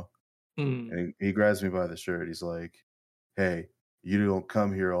 you know? Hmm. And he grabs me by the shirt. He's like, "Hey, you don't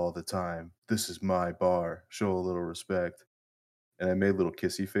come here all the time. This is my bar. Show a little respect." And I made little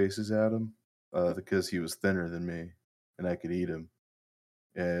kissy faces at him because he was thinner than me and I could eat him.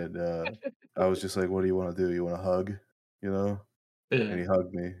 And I was just like, "What do you want to do? You want a hug?" You know? And he Yeah.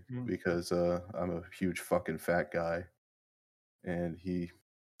 hugged me Mm. because I'm a huge fucking fat guy. And he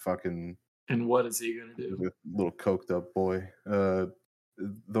fucking And what is he gonna was do? a little coked up boy.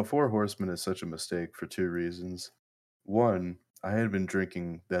 The Four Horsemen is such a mistake for two reasons. One, I had been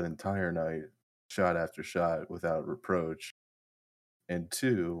drinking that entire night, shot after shot, without reproach. And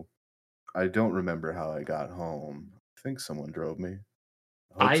two, I don't remember how I got home. I think someone drove me.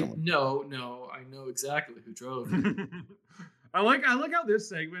 I hope someone. No, I know exactly who drove you. I like how this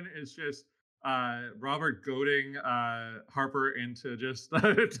segment is just Robert goading Harper into just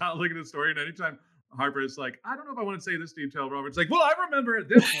telling the story. And anytime Harper is like, I don't know if I want to say this detail, Robert's like, well, I remember it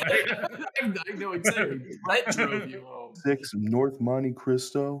this way. I know exactly. Brett drove you home. 6 North Monte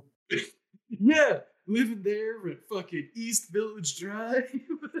Cristo. Yeah, living there at fucking East Village Drive.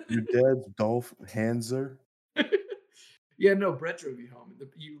 Your dad's Dolph Hanser. Yeah, no, Brett drove you home.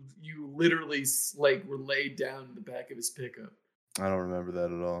 You literally like were laid down in the back of his pickup. I don't remember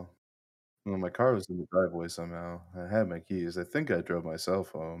that at all. Well, my car was in the driveway somehow. I had my keys. I think I drove myself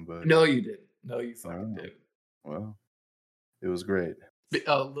home, but No, you didn't. No, you fucking Oh. didn't. well, it was great.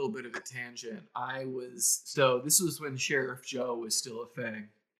 A little bit of a tangent. This was when Sheriff Joe was still a thing.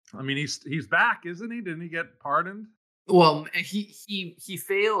 I mean, he's back, isn't he? Didn't he get pardoned? Well, he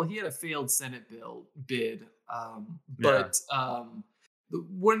failed. He had a failed Senate bill bid. But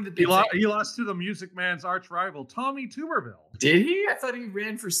one of the big he lost to the Music Man's arch rival, Tommy Tuberville. Did he? I thought he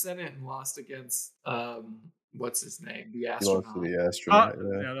ran for Senate and lost against what's his name, the He astronaut. lost to the astronaut.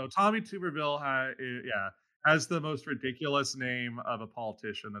 No, Tommy Tuberville has the most ridiculous name of a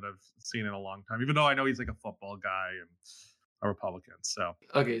politician that I've seen in a long time. Even though I know he's like a football guy and a Republican. So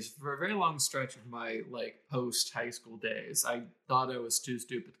Okay, so for a very long stretch of my like post high school days, I thought I was too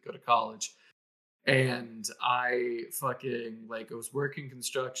stupid to go to college. And I fucking I was working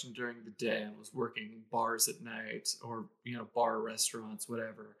construction during the day and was working bars at night or bar restaurants,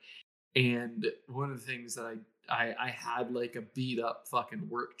 whatever. And one of the things that I had like a beat up fucking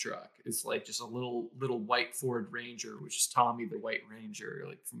work truck. It's like just a little white Ford Ranger, which is Tommy the White Ranger,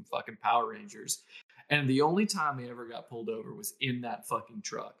 like from fucking Power Rangers. And the only time I ever got pulled over was in that fucking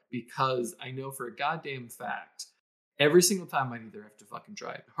truck, because I know for a goddamn fact, every single time I'd either have to fucking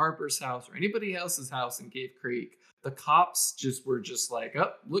drive to Harper's house or anybody else's house in Cave Creek, the cops were just like,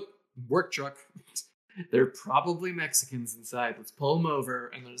 oh, look, work truck. They're probably Mexicans inside. Let's pull them over.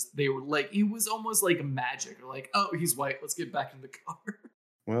 And they were like, it was almost like magic. They're like, oh, he's white. Let's get back in the car.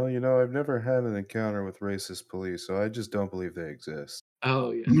 Well, I've never had an encounter with racist police, so I just don't believe they exist.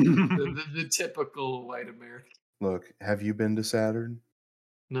 Oh, yeah. the typical white American. Look, have you been to Saturn?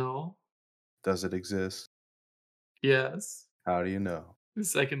 No. Does it exist? Yes. How do you know?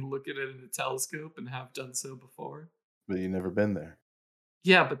 Because I can look at it in a telescope and have done so before. But you've never been there.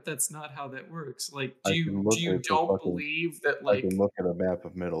 Yeah, but that's not how that works. Like, I do you can look do you at the don't fucking- believe that I like can look at a map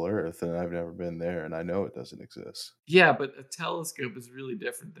of Middle Earth, and I've never been there, and I know it doesn't exist. Yeah, but a telescope is really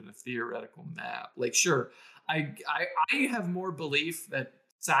different than a theoretical map. Like, sure, I have more belief that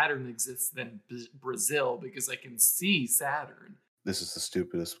Saturn exists than Brazil because I can see Saturn. This is the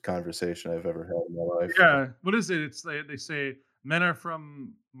stupidest conversation I've ever had in my life. yeah, what is it? It's they say men are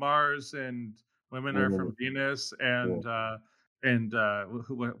from Mars and women are from Venus, and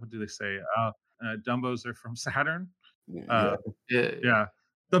what do they say? Dumbos are from Saturn. Yeah, Yeah.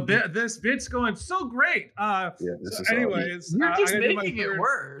 This bit's going so great. this So is anyways, You're just I gotta do my making it third-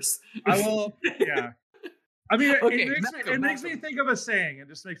 worse. I will. Yeah. I mean, Okay, it makes me Malcolm. think of a saying. It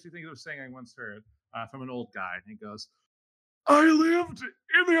just makes me think of a saying I once heard from an old guy. And he goes, I lived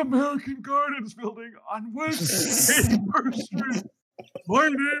in the American Gardens building on West 81st Street. My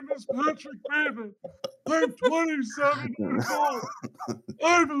name is Patrick David. I'm 27 years old.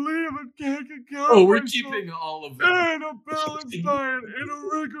 I believe in cake and cow. Oh, we're keeping all of them. And a balanced diet and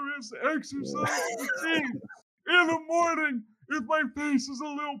a rigorous exercise routine. In the morning, if my face is a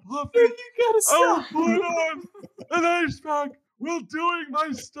little puffy, You gotta I'll stop. put on an ice pack while doing my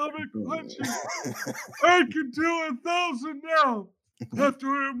stomach punching. I can do 1,000 now. After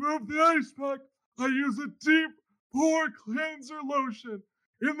I remove the ice pack, I use a deep pore cleanser lotion.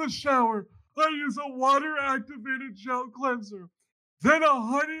 In the shower, I use a water-activated gel cleanser. Then a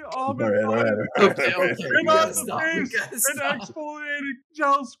honey almond butter. Okay, And we on gotta the stop. We face, gotta an stop. exfoliating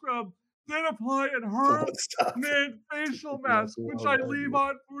gel scrub. Then apply a herb Stop. mint facial Yeah, mask, so which all I that leave is-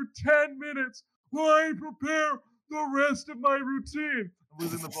 on for 10 minutes while I prepare the rest of my routine. I'm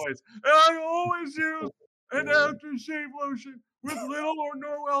losing the voice. And I always use an aftershave lotion with little or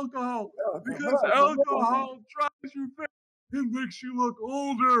no alcohol, because alcohol dries your face and makes you look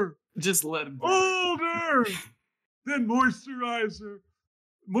older. Just let him. Older! Then moisturizer,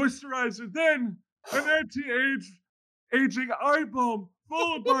 then an anti-aging eye balm,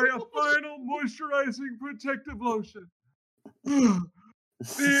 followed by a final moisturizing protective lotion.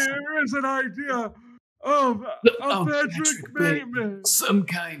 There is an idea of a Patrick Bateman. Some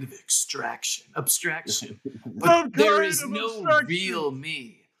kind of abstraction. Some But there kind is of no abstraction. real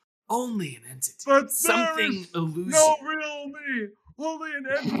me, only an entity. But there Something is illusory. no real me, only an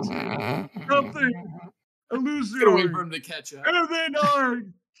entity, something Get away illusory. from the ketchup. And then I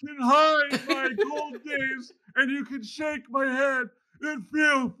can hide my cold gaze, and you can shake my head and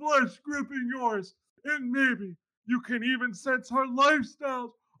feel flesh gripping yours. And maybe you can even sense our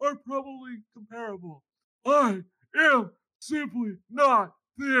lifestyles are probably comparable. I am simply not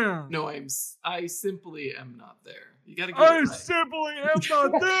there. No, I simply am not there. You gotta get I it right. simply am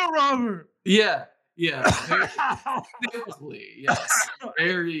not there, Robert. Yeah. Simply, yes.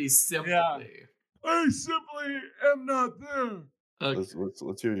 Very simply. I simply am not there. Okay.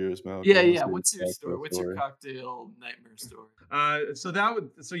 Let's hear yours, Malcolm. Yeah. Let's hear What's your cocktail story? What's your cocktail nightmare story?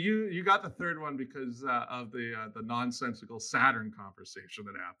 So you got the third one because of the nonsensical Saturn conversation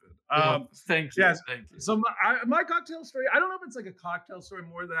that happened. Thank you. Yes. Thank you. So my cocktail story, I don't know if it's like a cocktail story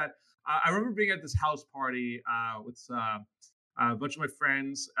more that I remember being at this house party with a bunch of my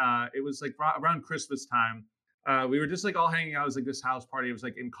friends. It was like around Christmas time. We were just like all hanging out. It was like this house party. It was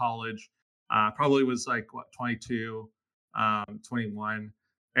like in college. Probably was like what 22, 21,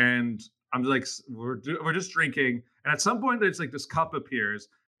 and I'm like we're just drinking, and at some point there's like this cup appears,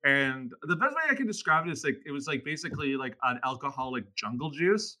 and the best way I can describe it is like it was like basically like an alcoholic jungle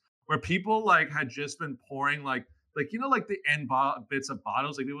juice where people like had just been pouring like like the end bits of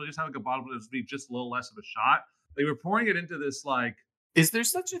bottles, like people just have like a bottle but it would be just a little less of a shot. They were pouring it into this like Is there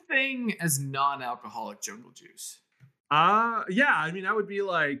such a thing as non-alcoholic jungle juice? yeah, I mean that would be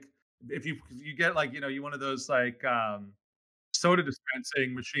like if you get like you one of those like soda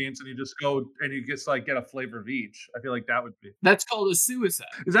dispensing machines and you just go and you just like get a flavor of each. I feel like that would be. That's called a suicide.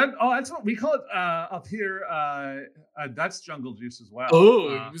 Is that? Oh, that's what we call it up here. That's jungle juice as well.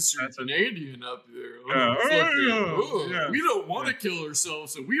 Mr. That's a- Canadian up there. Yeah. We don't want to kill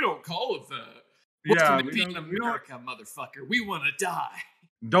ourselves, so we don't call it that. What's Yeah, Canadian America, motherfucker? We want to die.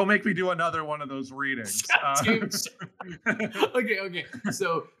 Don't make me do another one of those readings. Dude, okay.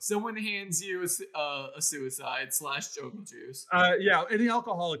 So someone hands you a suicide / jungle juice. Yeah, and the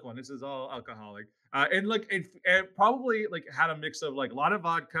alcoholic one. This is all alcoholic. And like it probably like had a mix of like a lot of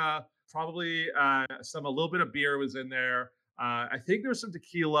vodka, probably a little bit of beer was in there. I think there was some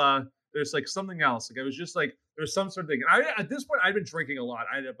tequila. There's like something else. Like it was just like there's some sort of thing. At this point I'd been drinking a lot.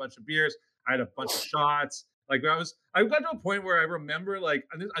 I had a bunch of beers. I had a bunch of shots. Like I got to a point where I remember like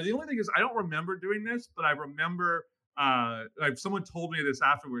the only thing is I don't remember doing this, but I remember like someone told me this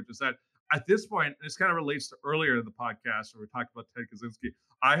afterwards is that at this point, and this kind of relates to earlier in the podcast where we talked about Ted Kaczynski.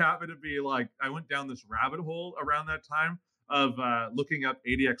 I happen to be like I went down this rabbit hole around that time of looking up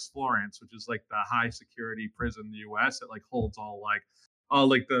ADX Florence, which is like the high security prison in the U.S. that like holds all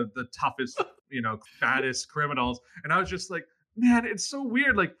like the toughest fattest criminals, and I was just like, man, it's so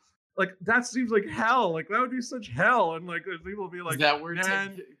weird, like that seems like hell. Like that would be such hell. And like people will be like, is that where man,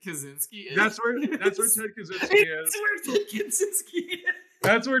 Ted Kaczynski is? That's where Ted Kaczynski is.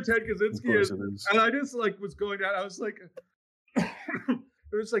 That's where Ted Kaczynski is. And I just like was going down. I was like, it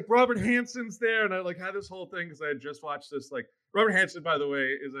was like Robert Hanson's there, and I like had this whole thing because I had just watched this. Like Robert Hanson, by the way,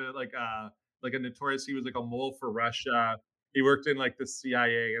 is a notorious. He was like a mole for Russia. He worked in like the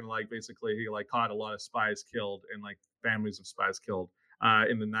CIA, and like basically he like caught a lot of spies killed and like families of spies killed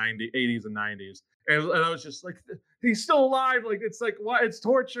in the 80s and 90s. And I was just like, he's still alive. Like, it's like, why? It's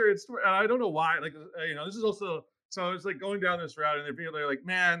torture. And I don't know why. Like, this is also, so I was like going down this route and they're like,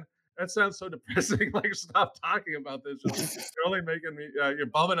 man, that sounds so depressing. Like, stop talking about this. You're only making me, you're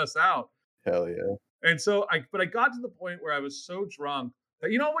bumming us out. Hell yeah. And so but I got to the point where I was so drunk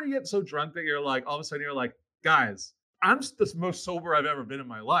that, when you get so drunk that you're like, all of a sudden you're like, guys, I'm the most sober I've ever been in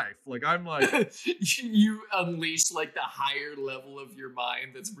my life. Like I'm like you unleash like the higher level of your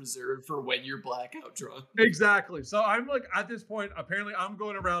mind that's reserved for when you're blackout drunk. Exactly. So I'm like at this point, apparently I'm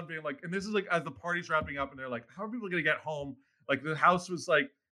going around being like, and this is like as the party's wrapping up, and they're like, how are people gonna get home? Like the house was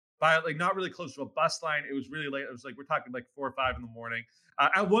like by like not really close to a bus line. It was really late. It was like we're talking like 4 or 5 in the morning.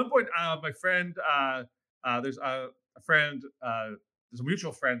 At one point, my friend, there's a friend, there's a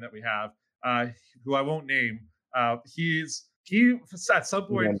mutual friend that we have, who I won't name. He at some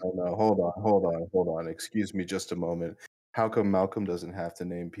point. No. Hold on. Excuse me just a moment. How come Malcolm doesn't have to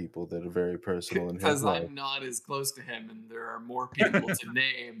name people that are very personal in his life? Because I'm not as close to him, and there are more people to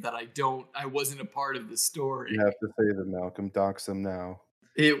name that I wasn't a part of the story. You have to say them, Malcolm. Dox them now.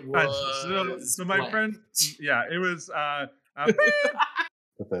 It was so my friend, yeah, it was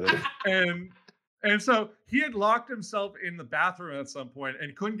Pathetic. And so he had locked himself in the bathroom at some point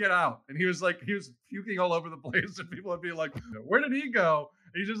and couldn't get out. And he was puking all over the place. And people would be like, where did he go?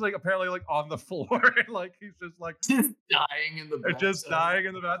 And he's just like apparently like on the floor. And like he's just like dying in the bathroom. Just dying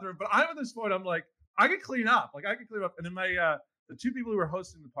in the bathroom. But I'm at this point, I'm like, I could clean up. Like I could clean up. And then the two people who were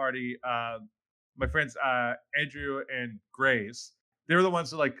hosting the party, my friends Andrew and Grace, they were the ones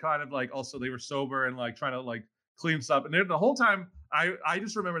that like kind of like also they were sober and like trying to like clean stuff. And the whole time I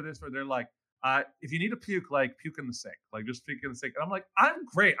just remember this where they're like, if you need to puke, like puke in the sink, like just puke in the sink. And I'm like, I'm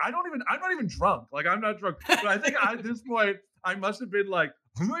great. I'm not even drunk. Like I'm not drunk. But I think at this point, I must have been like,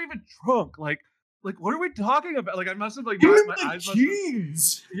 I'm not even drunk. Like what are we talking about? Like I must have like Give my me the eyes must have,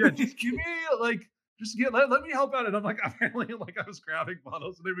 keys. yeah, just give me like just let me help out. And I'm like, apparently like I was grabbing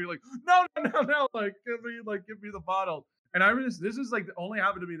bottles and they'd be like, no, like give me the bottle. And I was this is like only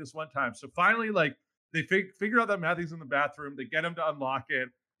happened to me this one time. So finally, like they figure out that Matthew's in the bathroom. They get him to unlock it.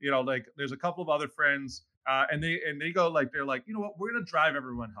 You know, like there's a couple of other friends, and they go like they're like, you know what, we're gonna drive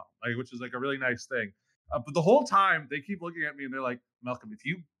everyone home, like which is like a really nice thing. But the whole time they keep looking at me and they're like, Malcolm, if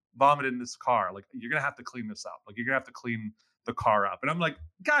you vomit in this car, like you're gonna have to clean this up. Like you're gonna have to clean the car up. And I'm like,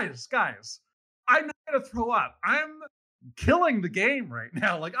 guys, I'm not gonna throw up. I'm killing the game right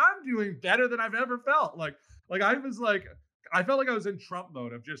now. Like I'm doing better than I've ever felt. Like I was like, I felt like I was in Trump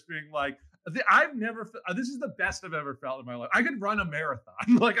mode of just being like, I've never. This is the best I've ever felt in my life. I could run a marathon.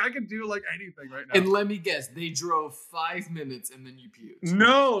 Like I could do like anything right now. And let me guess, they drove 5 minutes and then you puked.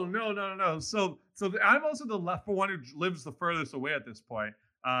 No. So I'm also the left for one who lives the furthest away at this point.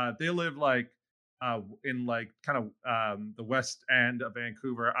 They live like in like kind of the west end of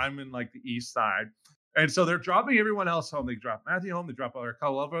Vancouver. I'm in like the east side, and so they're dropping everyone else home. They drop Matthew home. They drop a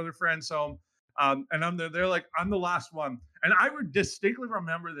couple of other friends home. And I'm there. They're like, I'm the last one, and I would distinctly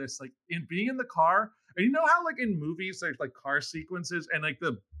remember this, like in being in the car. And you know how like in movies there's like car sequences, and like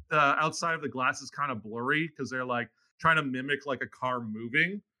the outside of the glass is kind of blurry because they're like trying to mimic like a car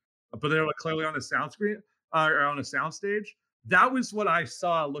moving, but they're like clearly on a sound screen or on a sound stage. That was what I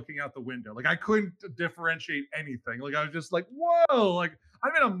saw looking out the window. Like I couldn't differentiate anything. Like I was just like, whoa, like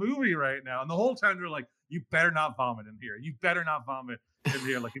I'm in a movie right now. And the whole time they're like, you better not vomit in here. You better not vomit in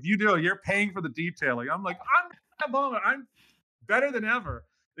here. Like if you do, you're paying for the detailing. I'm like, I'm not vomit. I'm better than ever.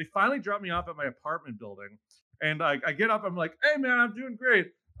 They finally dropped me off at my apartment building. And I get up, I'm like, hey man, I'm doing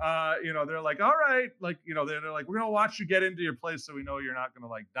great. You know, they're like, all right, like, you know, they're like, we're gonna watch you get into your place so we know you're not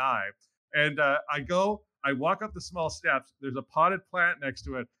gonna like die. And I walk up the small steps. There's a potted plant next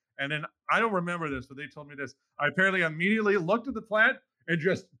to it. And then I don't remember this, but they told me this. I apparently immediately looked at the plant and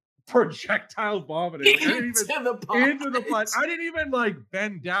just projectile vomited. Like, I didn't even into the plant. I didn't even like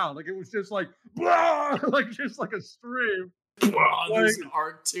bend down. Like it was just like blah, like just like a stream. There's an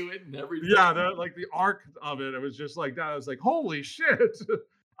arc to it and everything. Yeah, like the arc of it. It was just like that. I was like, holy shit.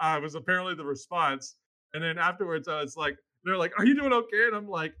 It was apparently the response. And then afterwards, I was like, they're like, are you doing okay? And I'm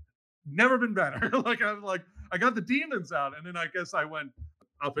like, never been better. Like I'm like, I got the demons out. And then I guess I went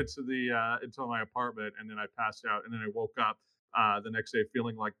up into my apartment, and then I passed out, and then I woke up the next day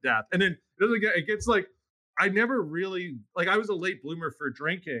feeling like death. And then it gets like, I never really, like I was a late bloomer for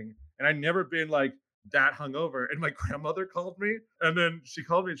drinking, and I'd never been like that hungover. And my grandmother called me, and then she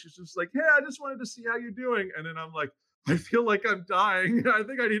called me and she's just like, hey, I just wanted to see how you're doing. And then I'm like, I feel like I'm dying. I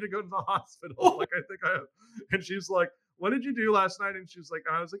think I need to go to the hospital. Like and she's like, what did you do last night? And she's like,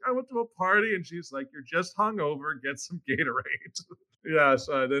 I was like, I went to a party. And she's like, you're just hungover. Get some Gatorade. Yeah.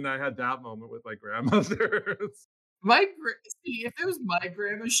 So then I had that moment with my grandmother. See, if it was my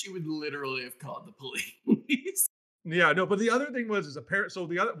grandma, she would literally have called the police. Yeah, no, but the other thing was apparent. So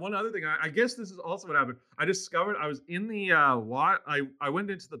one other thing, I guess this is also what happened. I discovered I was in the I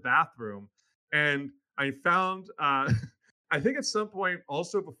went into the bathroom, and I found I think at some point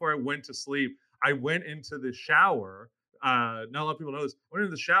also before I went to sleep, I went into the shower. Not a lot of people know this. I went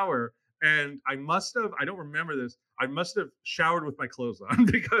into the shower, and I don't remember this. I must have showered with my clothes on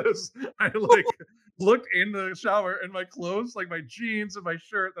because I like looked in the shower, and my clothes, like my jeans and my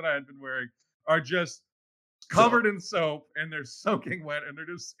shirt that I had been wearing, are just covered in soap, and they're soaking wet, and they're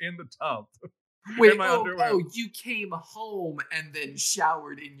just in the tub. Wait, you came home and then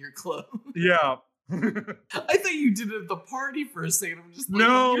showered in your clothes. Yeah. I thought you did it at the party for a second. I'm just like,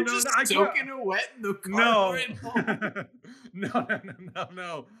 no, soaking it wet in the car.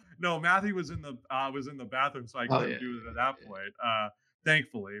 No. Matthew was in the bathroom, so I couldn't do it at that point.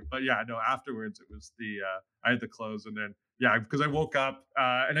 Thankfully, but yeah, no. Afterwards, it was I had the clothes, and then because I woke up,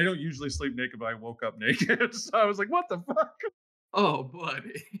 and I don't usually sleep naked, but I woke up naked, so I was like, what the fuck? Oh,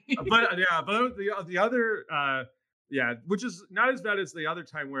 buddy. but the other. Which is not as bad as the other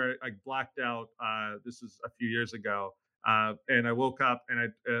time where I blacked out. This was a few years ago, and I woke up and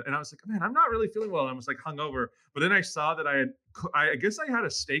I was like, man, I'm not really feeling well. I was like hungover, but then I saw that I guess I had a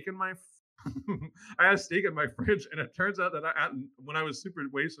steak in my I had a steak in my fridge, and it turns out that when I was super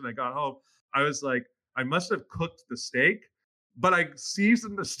wasted, I got home. I was like, I must have cooked the steak, but I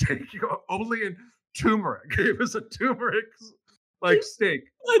seasoned the steak only in turmeric. It was a turmeric like steak.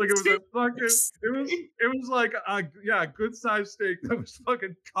 Like it was a fucking it was like a good sized steak that was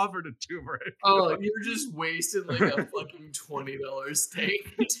fucking covered in turmeric. Oh, you're just wasted like a fucking $20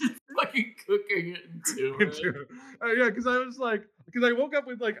 steak. fucking cooking it into it. Yeah, because I was like, because I woke up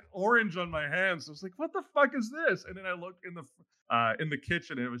with like orange on my hands. I was like, what the fuck is this? And then I looked in the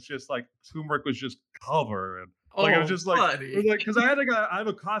kitchen, and it was just like turmeric was just covered. Like, it was just like, because I have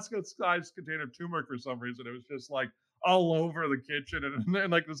a Costco sized container of turmeric for some reason. It was just like all over the kitchen,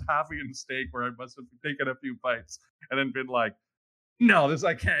 and like this half-eaten steak where I must have taken a few bites and then been like, no,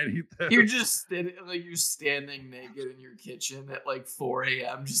 I can't eat this. You're just you're standing naked in your kitchen at like 4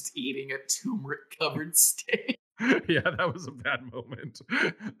 a.m. just eating a turmeric covered steak. Yeah, that was a bad moment.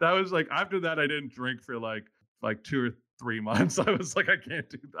 That was like, after that, I didn't drink for like 2 or 3 months. I was like, I can't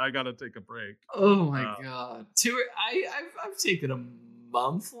do. I gotta take a break. Oh my god! I've taken a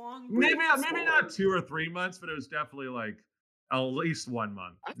month long. Maybe not 2 or 3 months, but it was definitely like at least 1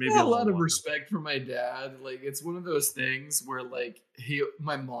 month. I've Maybe got a lot of respect for my dad. Like, it's one of those things where like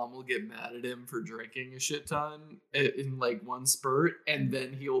my mom will get mad at him for drinking a shit ton in like one spurt, and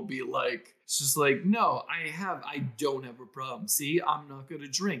then he'll be like, it's just like, no, I don't have a problem. See, I'm not gonna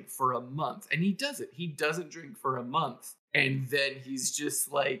drink for a month, and he does it. He doesn't drink for a month. And then he's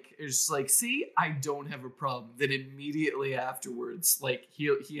just like, it's like, see, I don't have a problem. Then immediately afterwards, like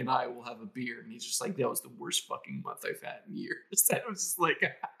he and I will have a beer, and he's just like, that was the worst fucking month I've had in years. I was just like,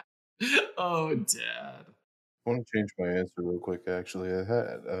 oh, Dad. I want to change my answer real quick. Actually, I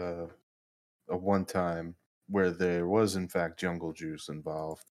had a one time where there was in fact jungle juice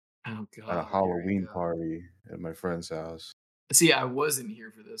involved Oh God. at a Halloween party at my friend's house. See, I wasn't here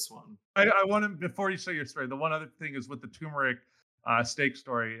for this one. I want to, before you say your story, the one other thing is with the turmeric steak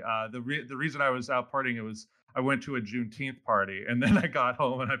story. The reason I was out partying, I went to a Juneteenth party, and then I got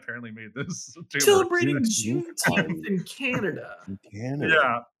home and I apparently made this turmeric. Celebrating Juneteenth in Canada. In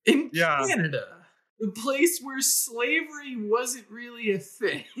Canada. Yeah. In Canada. The place where slavery wasn't really a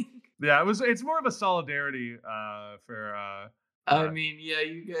thing. Yeah, it's more of a solidarity for I mean, yeah,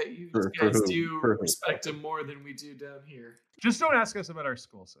 you guys do respect them more than we do down here. Just don't ask us about our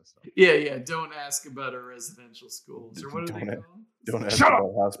school system. Yeah, don't ask about our residential schools. Or what are they called? Don't ask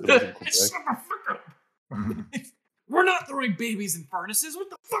about hospitals in Quebec. Shut the fuck up. We're not throwing babies in furnaces.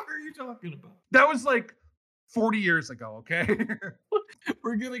 What the fuck are you talking about? That was like 40 years ago, okay?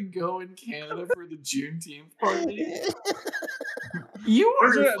 We're gonna go in Canada for the Juneteenth party. You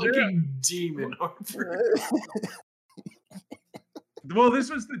are a fucking demon, Harper. Well, this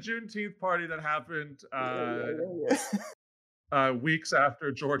was the Juneteenth party that happened weeks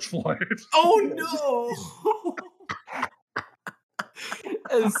after George Floyd. Oh no!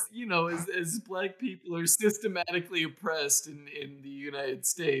 As you know, as Black people are systematically oppressed in the United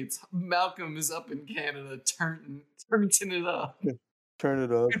States, Malcolm is up in Canada turning it up. Turn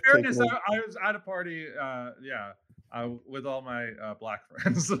it up. In fairness, I was at a party, with all my Black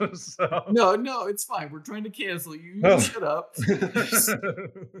friends. So. No, it's fine. We're trying to cancel you. You shut up.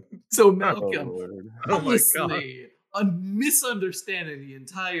 So Malcolm, honestly, a misunderstanding the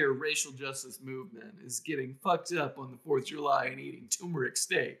entire racial justice movement is getting fucked up on the 4th of July and eating turmeric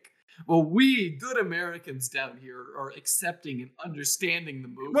steak. Well, we good Americans down here are accepting and understanding the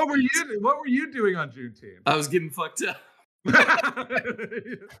movement. What were you doing on Juneteenth? I was getting fucked up.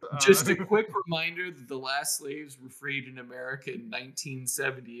 Just a quick reminder that the last slaves were freed in America in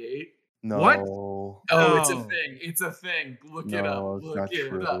 1978. No. What? Oh, it's a thing. It's a thing. Look it up. Look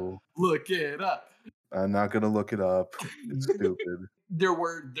it up. Look it up. I'm not gonna look it up. It's stupid. There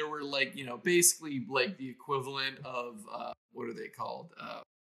were like, basically like the equivalent of what are they called?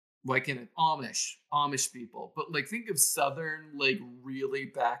 Like in Amish people. But like think of southern, like really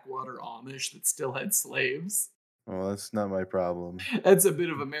backwater Amish that still had slaves. Well, that's not my problem. That's a bit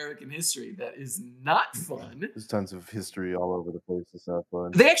of American history that is not fun. There's tons of history all over the place. It's not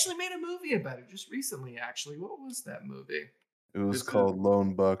fun. They actually made a movie about it just recently, actually. What was that movie? It was called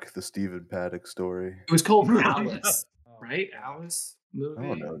Lone Buck, the Stephen Paddock story. It was called Alice, right? Alice movie? I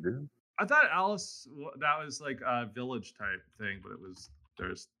don't know, dude. I thought Alice, that was like a village type thing, but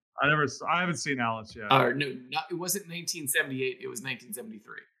I haven't seen Alice yet. No, it wasn't 1978. It was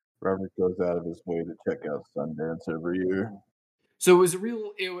 1973. Robert goes out of his way to check out Sundance every year. So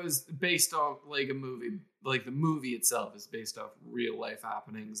it was based off like a movie, like the movie itself is based off real life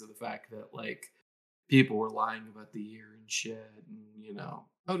happenings of the fact that like people were lying about the year and shit,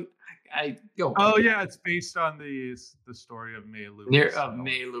 and yeah, it's based on the story of May Louise.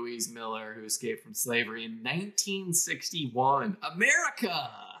 May Louise Miller, who escaped from slavery in 1961. America.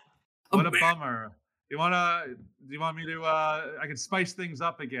 What a bummer. Do you want me to I can spice things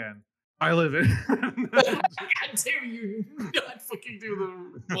up again. I live in God damn you not fucking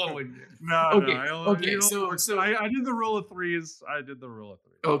do the flowing. No. Okay. So I did the rule of threes.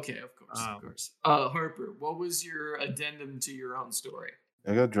 Okay, of course. Harper, what was your addendum to your own story?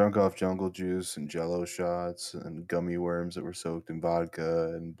 I got drunk off jungle juice and jello shots and gummy worms that were soaked in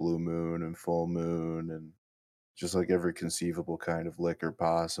vodka and blue moon and full moon and just like every conceivable kind of liquor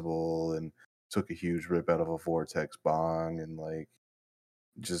possible, and took a huge rip out of a Vortex bong, and like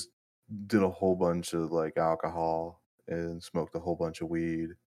just did a whole bunch of like alcohol and smoked a whole bunch of weed.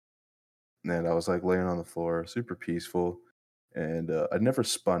 And I was like laying on the floor, super peaceful. And I'd never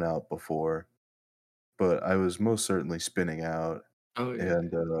spun out before, but I was most certainly spinning out. Oh yeah.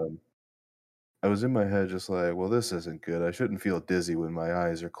 And I was in my head just like, well, this isn't good. I shouldn't feel dizzy when my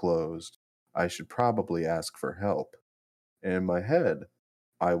eyes are closed. I should probably ask for help. And in my head,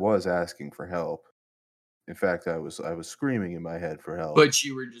 I was asking for help. In fact, I was screaming in my head for help. But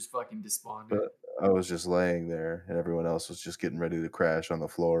you were just fucking despondent. But I was just laying there, and everyone else was just getting ready to crash on the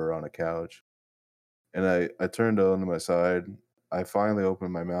floor or on a couch. And I turned onto my side. I finally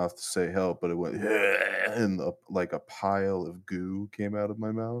opened my mouth to say help, but it went and like a pile of goo came out of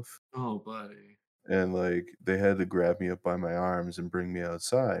my mouth. Oh, buddy. And like they had to grab me up by my arms and bring me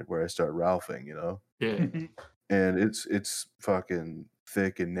outside where I start ralphing, you know? Yeah. And it's fucking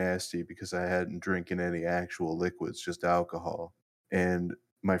thick and nasty because I hadn't drinking any actual liquids, just alcohol. And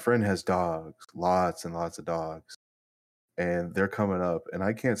my friend has dogs, lots and lots of dogs, and they're coming up, and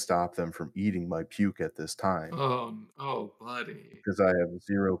I can't stop them from eating my puke at this time Oh, buddy. because I have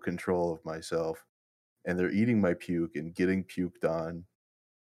zero control of myself. And they're eating my puke and getting puked on,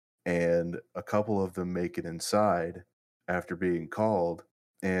 and a couple of them make it inside after being called.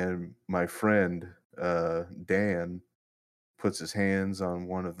 And my friend, Dan, puts his hands on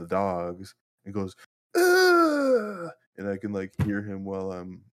one of the dogs and goes, "Ugh!" And I can like hear him while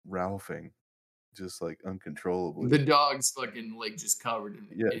I'm ralphing, just like uncontrollably. The dog's fucking like just covered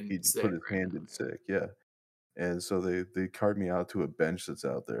Yeah, in he put sick his right hand now. in sick. Yeah, and so they cart me out to a bench that's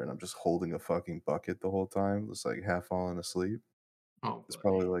out there, and I'm just holding a fucking bucket the whole time, just like half falling asleep. Oh, It's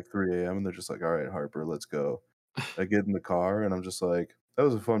probably buddy. like 3 a.m. and they're just like, "All right, Harper, let's go." I get in the car and I'm just like, "That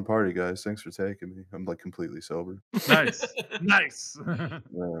was a fun party, guys. Thanks for taking me." I'm like completely sober. Nice. Nice. Yeah.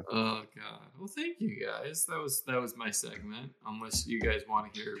 Oh god. Well, thank you guys. That was my segment. Unless you guys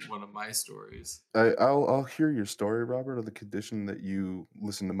want to hear one of my stories. I'll hear your story, Robert, on the condition that you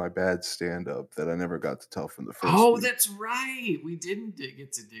listen to my bad stand up that I never got to tell from the first Oh, week. that's right. We didn't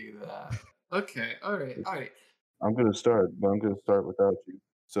get to do that. Okay. All right. All right. I'm gonna start, but I'm gonna start without you.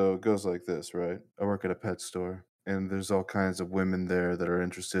 So it goes like this, right? I work at a pet store, and there's all kinds of women there that are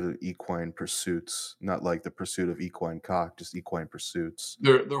interested in equine pursuits, not like the pursuit of equine cock, just equine pursuits.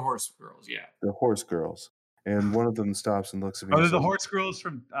 They're horse girls. Yeah. They're horse girls. And one of them stops and looks at me Are and they the says, horse girls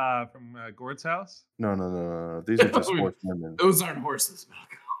from Gord's house? "No, no, no, no, no. These are just horse women. Those aren't horses,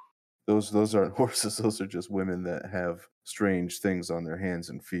 Malcolm. Those aren't horses. Those are just women that have strange things on their hands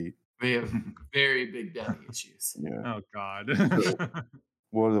and feet." They have very big daddy issues. Yeah. Oh God.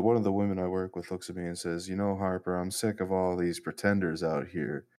 One of the women I work with looks at me and says, "You know, Harper, I'm sick of all these pretenders out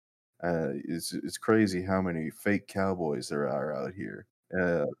here. It's crazy how many fake cowboys there are out here."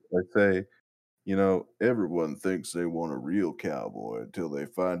 I say, "You know, everyone thinks they want a real cowboy until they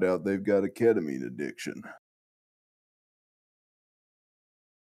find out they've got a ketamine addiction."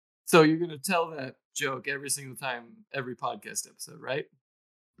 So you're gonna tell that joke every single time, every podcast episode, right?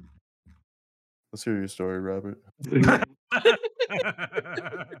 Let's hear your story, Robert.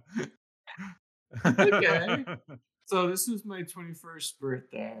 Okay. So this was my 21st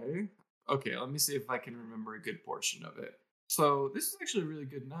birthday. Okay, let me see if I can remember a good portion of it. So this was actually a really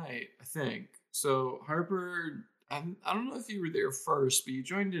good night, I think. So Harper, I don't know if you were there first, but you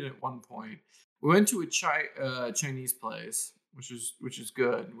joined in at one point. We went to a Chinese place, which is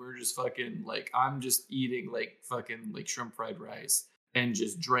good. We're just fucking like I'm just eating like fucking like shrimp fried rice and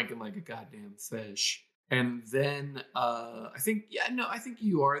just drinking like a goddamn fish. And then I think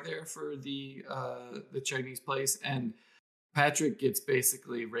you are there for the Chinese place, and Patrick gets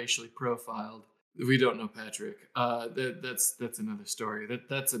basically racially profiled. We don't know Patrick. That's another story.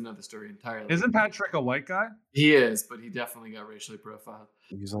 That's another story entirely. Isn't Patrick a white guy? He is, but he definitely got racially profiled.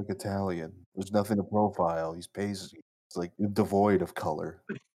 He's like Italian. There's nothing to profile. He's pasty. It's like devoid of color.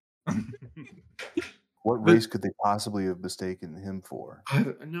 What But race could they possibly have mistaken him for?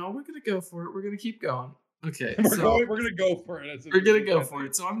 no, we're gonna go for it. We're gonna keep going. Okay, We're so gonna go for it. As if we're gonna it's go that for thing.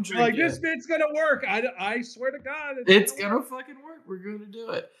 it. So I'm You're like, drinking. this bit's gonna work. I swear to God, It's gonna fucking work. We're gonna do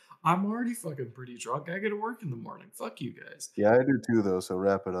it. I'm already fucking pretty drunk. I gotta work in the morning. Fuck you guys. Yeah, I do too, though. So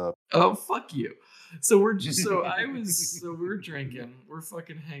wrap it up. Oh, fuck you. So we're drinking, we're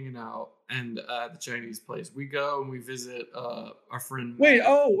fucking hanging out, and the Chinese place. We go and we visit our friend. Wait,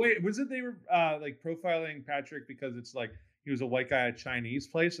 Matt. wait, was it they were like profiling Patrick because it's like he was a white guy at a Chinese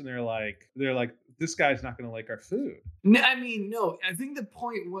place, and they're like, this guy's not gonna like our food. I mean, no. I think the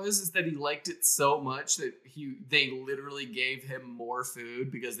point is that he liked it so much that they literally gave him more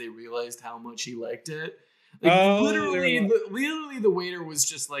food because they realized how much he liked it. Like Oh, literally, they're literally, the waiter was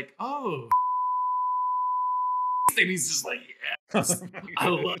just like, "Oh," and he's just like, "Yes, I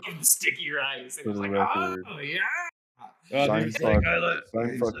love the sticky rice." And For he's the like, record, "Oh yeah." Oh, he was like,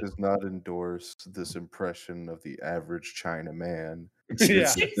 Seinfeld does not endorse this impression of the average China man.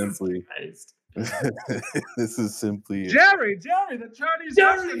 Yeah. Jesus Simply, Christ. this is simply Jerry, the Chinese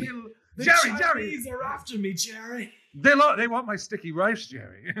Jerry! restaurant, The Jerry, Chinese are after me, Jerry. they want my sticky rice,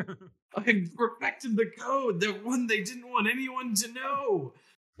 Jerry. I perfected the code, the one they didn't want anyone to know.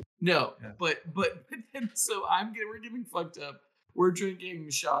 No, Yeah. but so we're getting fucked up. We're drinking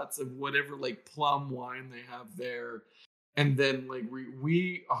shots of whatever like plum wine they have there, and then like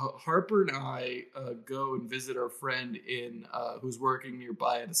we Harper and I go and visit our friend in who's working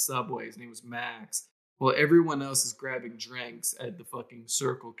nearby at a Subway. His name was Max. Well, everyone else is grabbing drinks at the fucking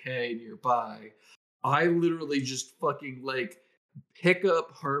Circle K nearby. I literally just fucking like pick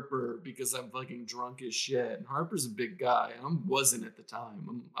up Harper because I'm fucking drunk as shit. And Harper's a big guy. I wasn't at the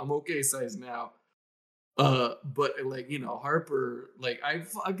time. I'm okay size now. But like Harper, like I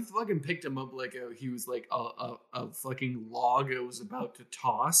fucking picked him up like he was like a fucking log I was about to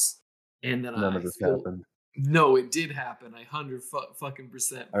toss, and then none of this happened. No, it did happen.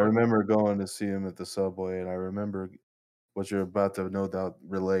 100% I remember going to see him at the Subway, and I remember what you're about to no doubt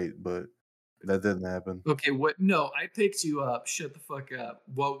relate, but that didn't happen. Okay, what? No, I picked you up. Shut the fuck up.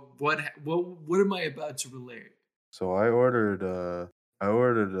 What am I about to relate? So I ordered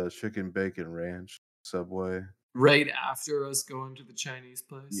a chicken bacon ranch Subway. Right after us going to the Chinese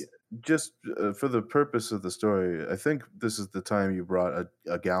place. Yeah, just for the purpose of the story, I think this is the time you brought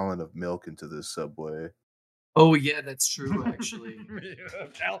a gallon of milk into this Subway. Oh yeah, that's true. Actually,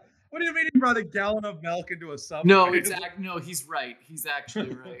 What do you mean he brought a gallon of milk into a Subway? no, no, he's right. He's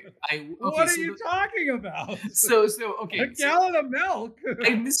actually right. What are you talking about? So okay, a gallon of milk. I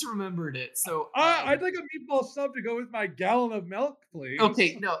misremembered it. So I'd like a meatball sub to go with my gallon of milk, please.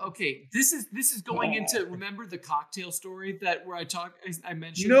 Okay, no, okay. This is going into remember the cocktail story where I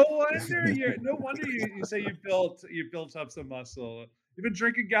mentioned. No wonder you say you built up some muscle. You've been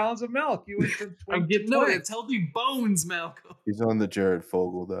drinking gallons of milk. You went from twink to No, twink. it's healthy bones, Malcolm. He's on the Jared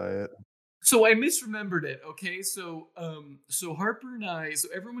Fogle diet. So I misremembered it. Okay, so Harper and I, so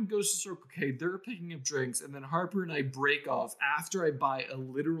everyone goes to Circle K. They're picking up drinks, and then Harper and I break off after I buy a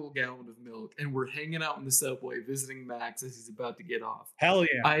literal gallon of milk, and we're hanging out in the Subway visiting Max as he's about to get off. Hell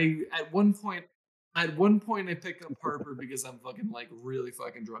yeah! At one point I pick up Harper because I'm fucking like really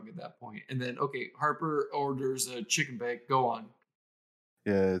fucking drunk at that point, and then Harper orders a chicken bake. Go on.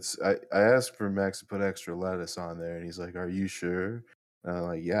 Yeah, I asked for Max to put extra lettuce on there, and he's like, "Are you sure?" And I'm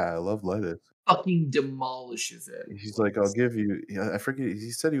like, "Yeah, I love lettuce." Fucking demolishes it. He's like, "I'll give you." I forget. He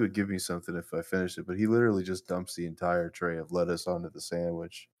said he would give me something if I finished it, but he literally just dumps the entire tray of lettuce onto the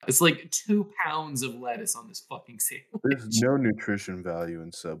sandwich. It's like 2 pounds of lettuce on this fucking sandwich. There's no nutrition value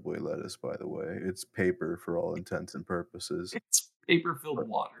in Subway lettuce, by the way. It's paper for all intents and purposes. It's paper-filled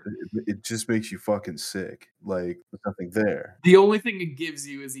water. It just makes you fucking sick. Like there's nothing there. The only thing it gives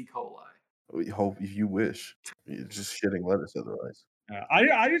you is E. coli. We hope you wish. You're just shitting lettuce otherwise.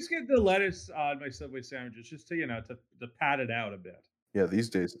 I just get the lettuce on my Subway sandwiches just to to pad it out a bit. Yeah, these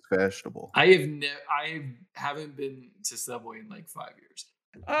days it's fashionable. I haven't been to Subway in like 5 years.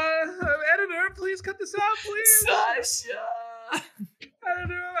 Editor, please cut this out, please. Sasha!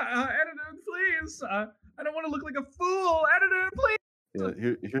 Editor, please. I don't want to look like a fool. Editor, please. Yeah,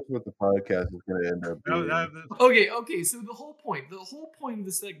 here's what the podcast is going to end up being. Okay. So the whole point of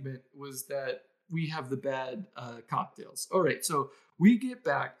the segment was that we have the bad cocktails. All right, so we get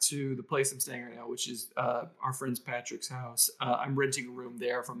back to the place I'm staying right now, which is our friend's Patrick's house. I'm renting a room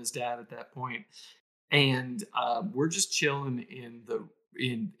there from his dad at that point, and we're just chilling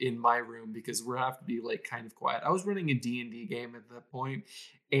in my room because we have to be like kind of quiet. I was running a D&D game at that point,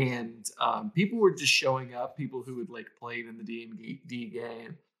 and people were just showing up, people who had like played in the D&D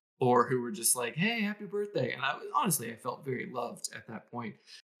game, or who were just like, "Hey, happy birthday!" And I felt very loved at that point.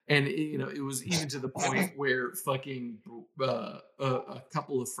 And it was even to the point where fucking a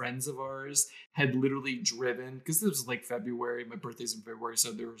couple of friends of ours had literally driven, because this was like February, my birthday's in February,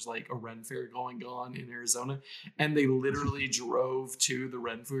 so there was like a Ren Fair going on in Arizona, and they literally drove to the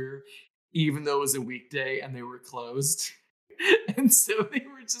Ren Fair, even though it was a weekday and they were closed. And so they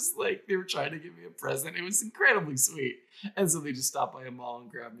were trying to give me a present. It was incredibly sweet. And so they just stopped by a mall and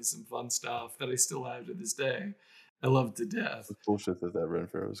grabbed me some fun stuff that I still have to this day. I love it to death. It's bullshit that Ren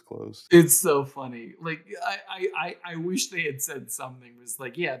Fair was closed. It's so funny. Like I wish they had said something. It was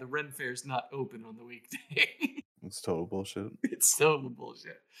like, yeah, the Ren Fair's not open on the weekday. It's total bullshit. It's total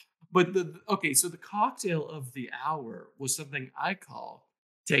bullshit. But okay, so the cocktail of the hour was something I call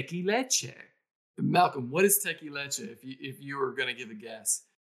tequileche. Malcolm, what is tequileche? If you were gonna give a guess,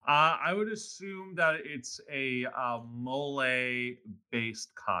 I would assume that it's a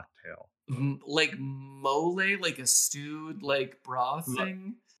mole-based cocktail, Like mole, like a stewed like broth Li-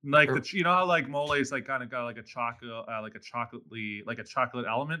 thing. like Or- you know how like mole is like kind of got like a chocolate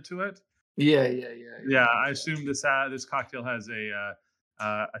element to it. Yeah. Yeah, I assume this cocktail has uh,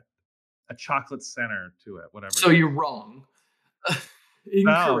 a, a chocolate center to it, whatever. So it is. you're wrong. Oh,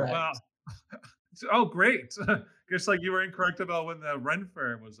 Incorrect. wow. Oh, great. Just like you were incorrect about when the Ren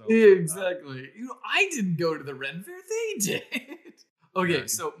Fair was open. Yeah, exactly. I didn't go to the Ren Fair. They did. Okay, Yeah.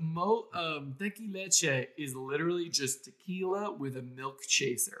 so tequileche is literally just tequila with a milk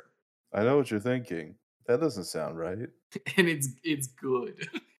chaser, I know what you're thinking. That doesn't sound right. and it's good,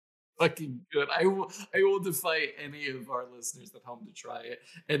 fucking good. I will defy any of our listeners at home to try it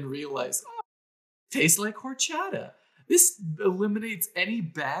and realize, oh, tastes like horchata. This eliminates any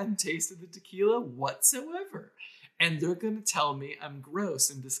bad taste of the tequila whatsoever. And they're gonna tell me I'm gross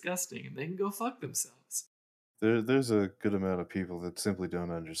and disgusting, and they can go fuck themselves. There's a good amount of people that simply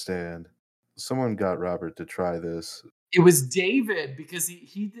don't understand. Someone got Robert to try this. It was David because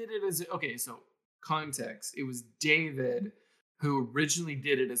he did it as okay. So context: it was David who originally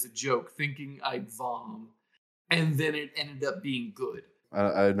did it as a joke, thinking I'd vom, and then it ended up being good.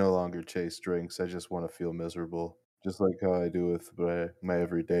 I no longer chase drinks. I just want to feel miserable, just like how I do with my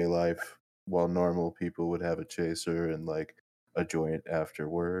everyday life. While normal people would have a chaser and like a joint after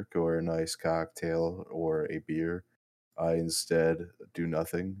work or a nice cocktail or a beer, I instead do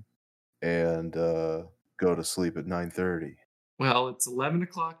nothing and go to sleep at 9:30. Well, it's 11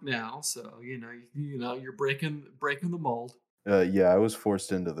 o'clock now, so you're breaking the mold. Yeah, I was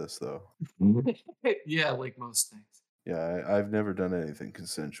forced into this though. Yeah, like most things. Yeah, I've never done anything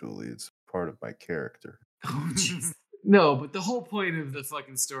consensually. It's part of my character. Oh, jeez. No, but the whole point of the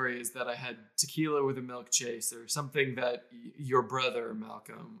fucking story is that I had tequila with a milk chaser, something that your brother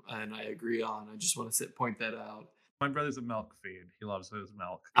Malcolm and I agree on. I just want to point that out. My brother's a milk feed. He loves his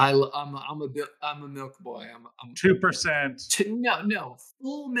milk. I'm a milk boy. I'm 2%. no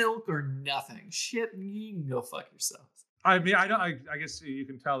full milk or nothing. Shit, you can go fuck yourselves. I mean, I guess you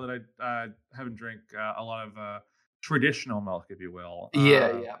can tell that I haven't drank a lot of traditional milk, if you will.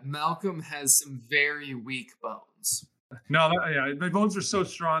 Yeah. Malcolm has some very weak bones. No, yeah, my bones were so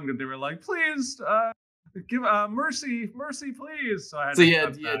strong that they were like, please, give mercy, please. So I had So to you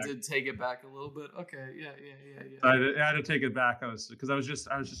cut had back. to take it back a little bit. Okay, yeah. I had to take it back. I was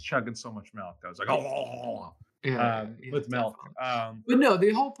just chugging so much milk. I was like, Yeah, with milk. definitely. But no,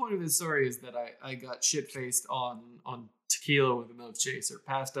 the whole point of the story is that I got shit faced on tequila with a milk chaser,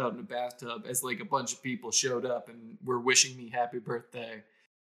 passed out in a bathtub as like a bunch of people showed up and were wishing me happy birthday.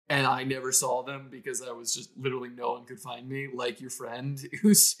 And I never saw them because I was just literally no one could find me, like your friend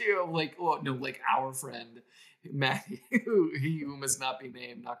who's like our friend Matthew, who must not be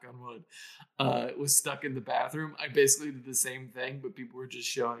named, knock on wood, was stuck in the bathroom. I basically did the same thing, but people were just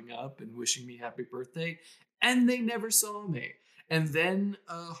showing up and wishing me happy birthday, and they never saw me. And then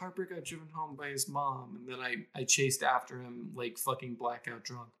Harper got driven home by his mom, and then I chased after him like fucking blackout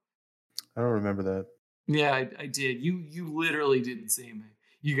drunk. I don't remember that. Yeah, I did. You literally didn't see me.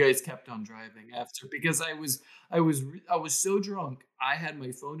 You guys kept on driving after because I was so drunk. I had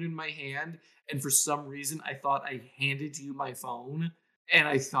my phone in my hand, and for some reason I thought I handed you my phone, and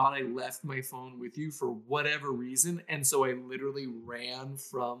I thought I left my phone with you for whatever reason, and so I literally ran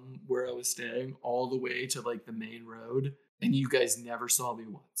from where I was staying all the way to like the main road, and you guys never saw me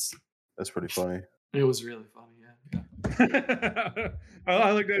once. That's pretty funny. It was really funny, yeah.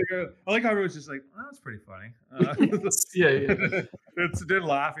 I like that. I like how everyone's just like, oh, that's pretty funny. Yeah. It didn't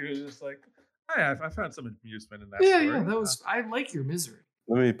laugh. He was just like, hey, I found some amusement in that Yeah, story. that was. I like your misery.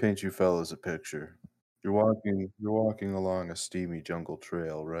 Let me paint you fellas a picture. You're walking along a steamy jungle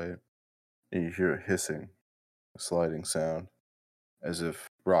trail, right? And you hear a hissing, a sliding sound, as if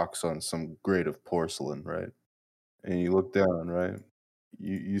rocks on some grate of porcelain, right? And you look down, right?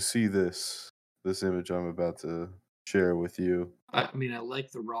 You see this image I'm about to share with you. I mean, I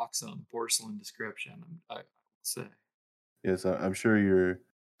like the rocks on porcelain description. I would say. Yes, I'm sure you're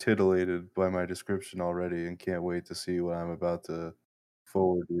titillated by my description already and can't wait to see what I'm about to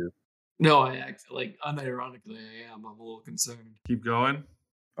forward you. No, I act like unironically I am. I'm a little concerned. Keep going.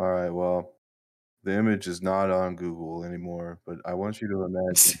 All right, well, the image is not on Google anymore, but I want you to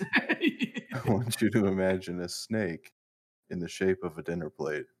imagine I want you to imagine a snake in the shape of a dinner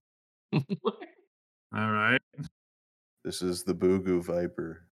plate. All right. This is the Boogoo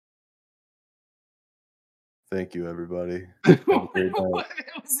Viper. Thank you, everybody. What Have a great night.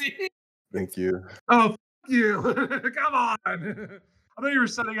 was it? Thank you. Oh, fuck you! Come on! I thought you were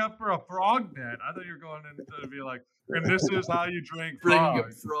setting up for a frog net. I thought you were going in to be like, and this is how you drink Bringing frog.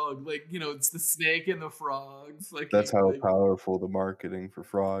 up frog, like it's the snake and the frogs. Like That's how like, powerful the marketing for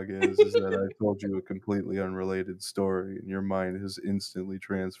Frog is that I told you a completely unrelated story, and your mind has instantly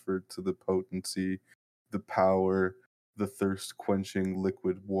transferred to the potency, the power, the thirst-quenching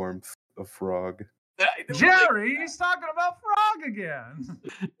liquid warmth of Frog. I know, Jerry, he's talking about frog again.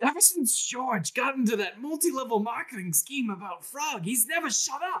 ever since George got into that multi-level marketing scheme about frog, he's never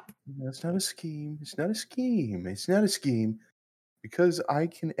shut up. That's not a scheme. It's not a scheme. It's not a scheme. Because I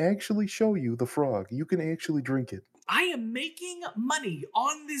can actually show you the frog. You can actually drink it. I am making money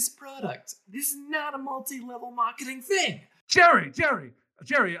on this product. This is not a multi-level marketing thing. Jerry,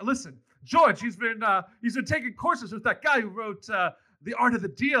 listen. George, he's been taking courses with that guy who wrote The Art of the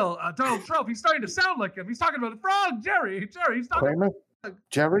Deal, Donald Trump. He's starting to sound like him. He's talking about the frog, Jerry, he's talking Kramer?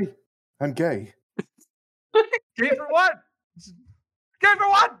 Jerry? I'm gay. gay for what? Gay for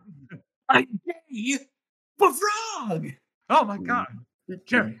what? I'm gay for frog. Oh my god.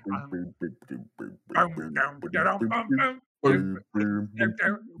 Jerry. That's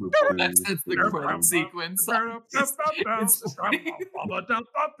the credit sequence. It's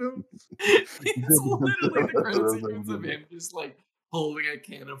literally the credit sequence of him just like holding a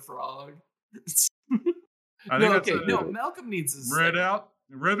can of frog. Malcolm needs his Red out,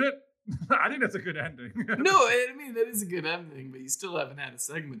 rivet. I think that's a good ending. No, I mean that is a good ending, but you still haven't had a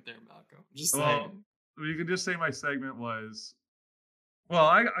segment there, Malcolm. Just saying. You could just say my segment was. Well,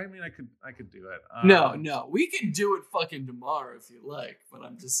 I mean, I could do it. No, we can do it fucking tomorrow if you like. But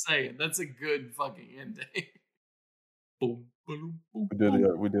I'm just saying that's a good fucking ending. Boom, boom, boom,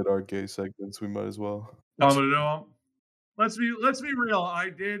 We did our gay segments. We might as well. Let's be real. I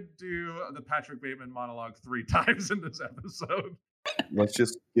did do the Patrick Bateman monologue 3 times in this episode. Let's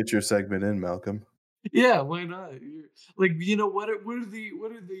just get your segment in, Malcolm. Yeah, why not? What are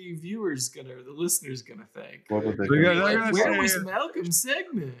the viewers the listeners gonna think? What would they where was Malcolm's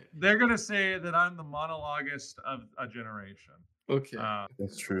segment? They're gonna say that I'm the monologuist of a generation. Okay,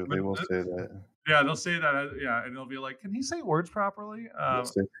 that's true. They will say that. Yeah, they'll say that. And they'll be like, "Can he say words properly?"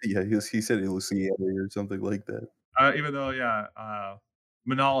 He said Luciana or something like that. Even though,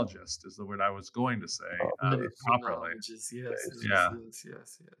 monologist is the word I was going to say properly. Yes.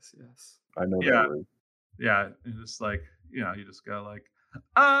 I know that word. Yeah, and just like, you just go like,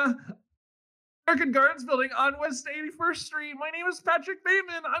 American Gardens Building on West 81st Street. My name is Patrick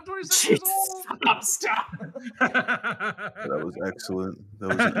Bateman. I'm 26 years old. Stop. That was excellent.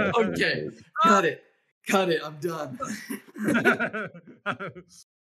 That was okay. Cut it. I'm done.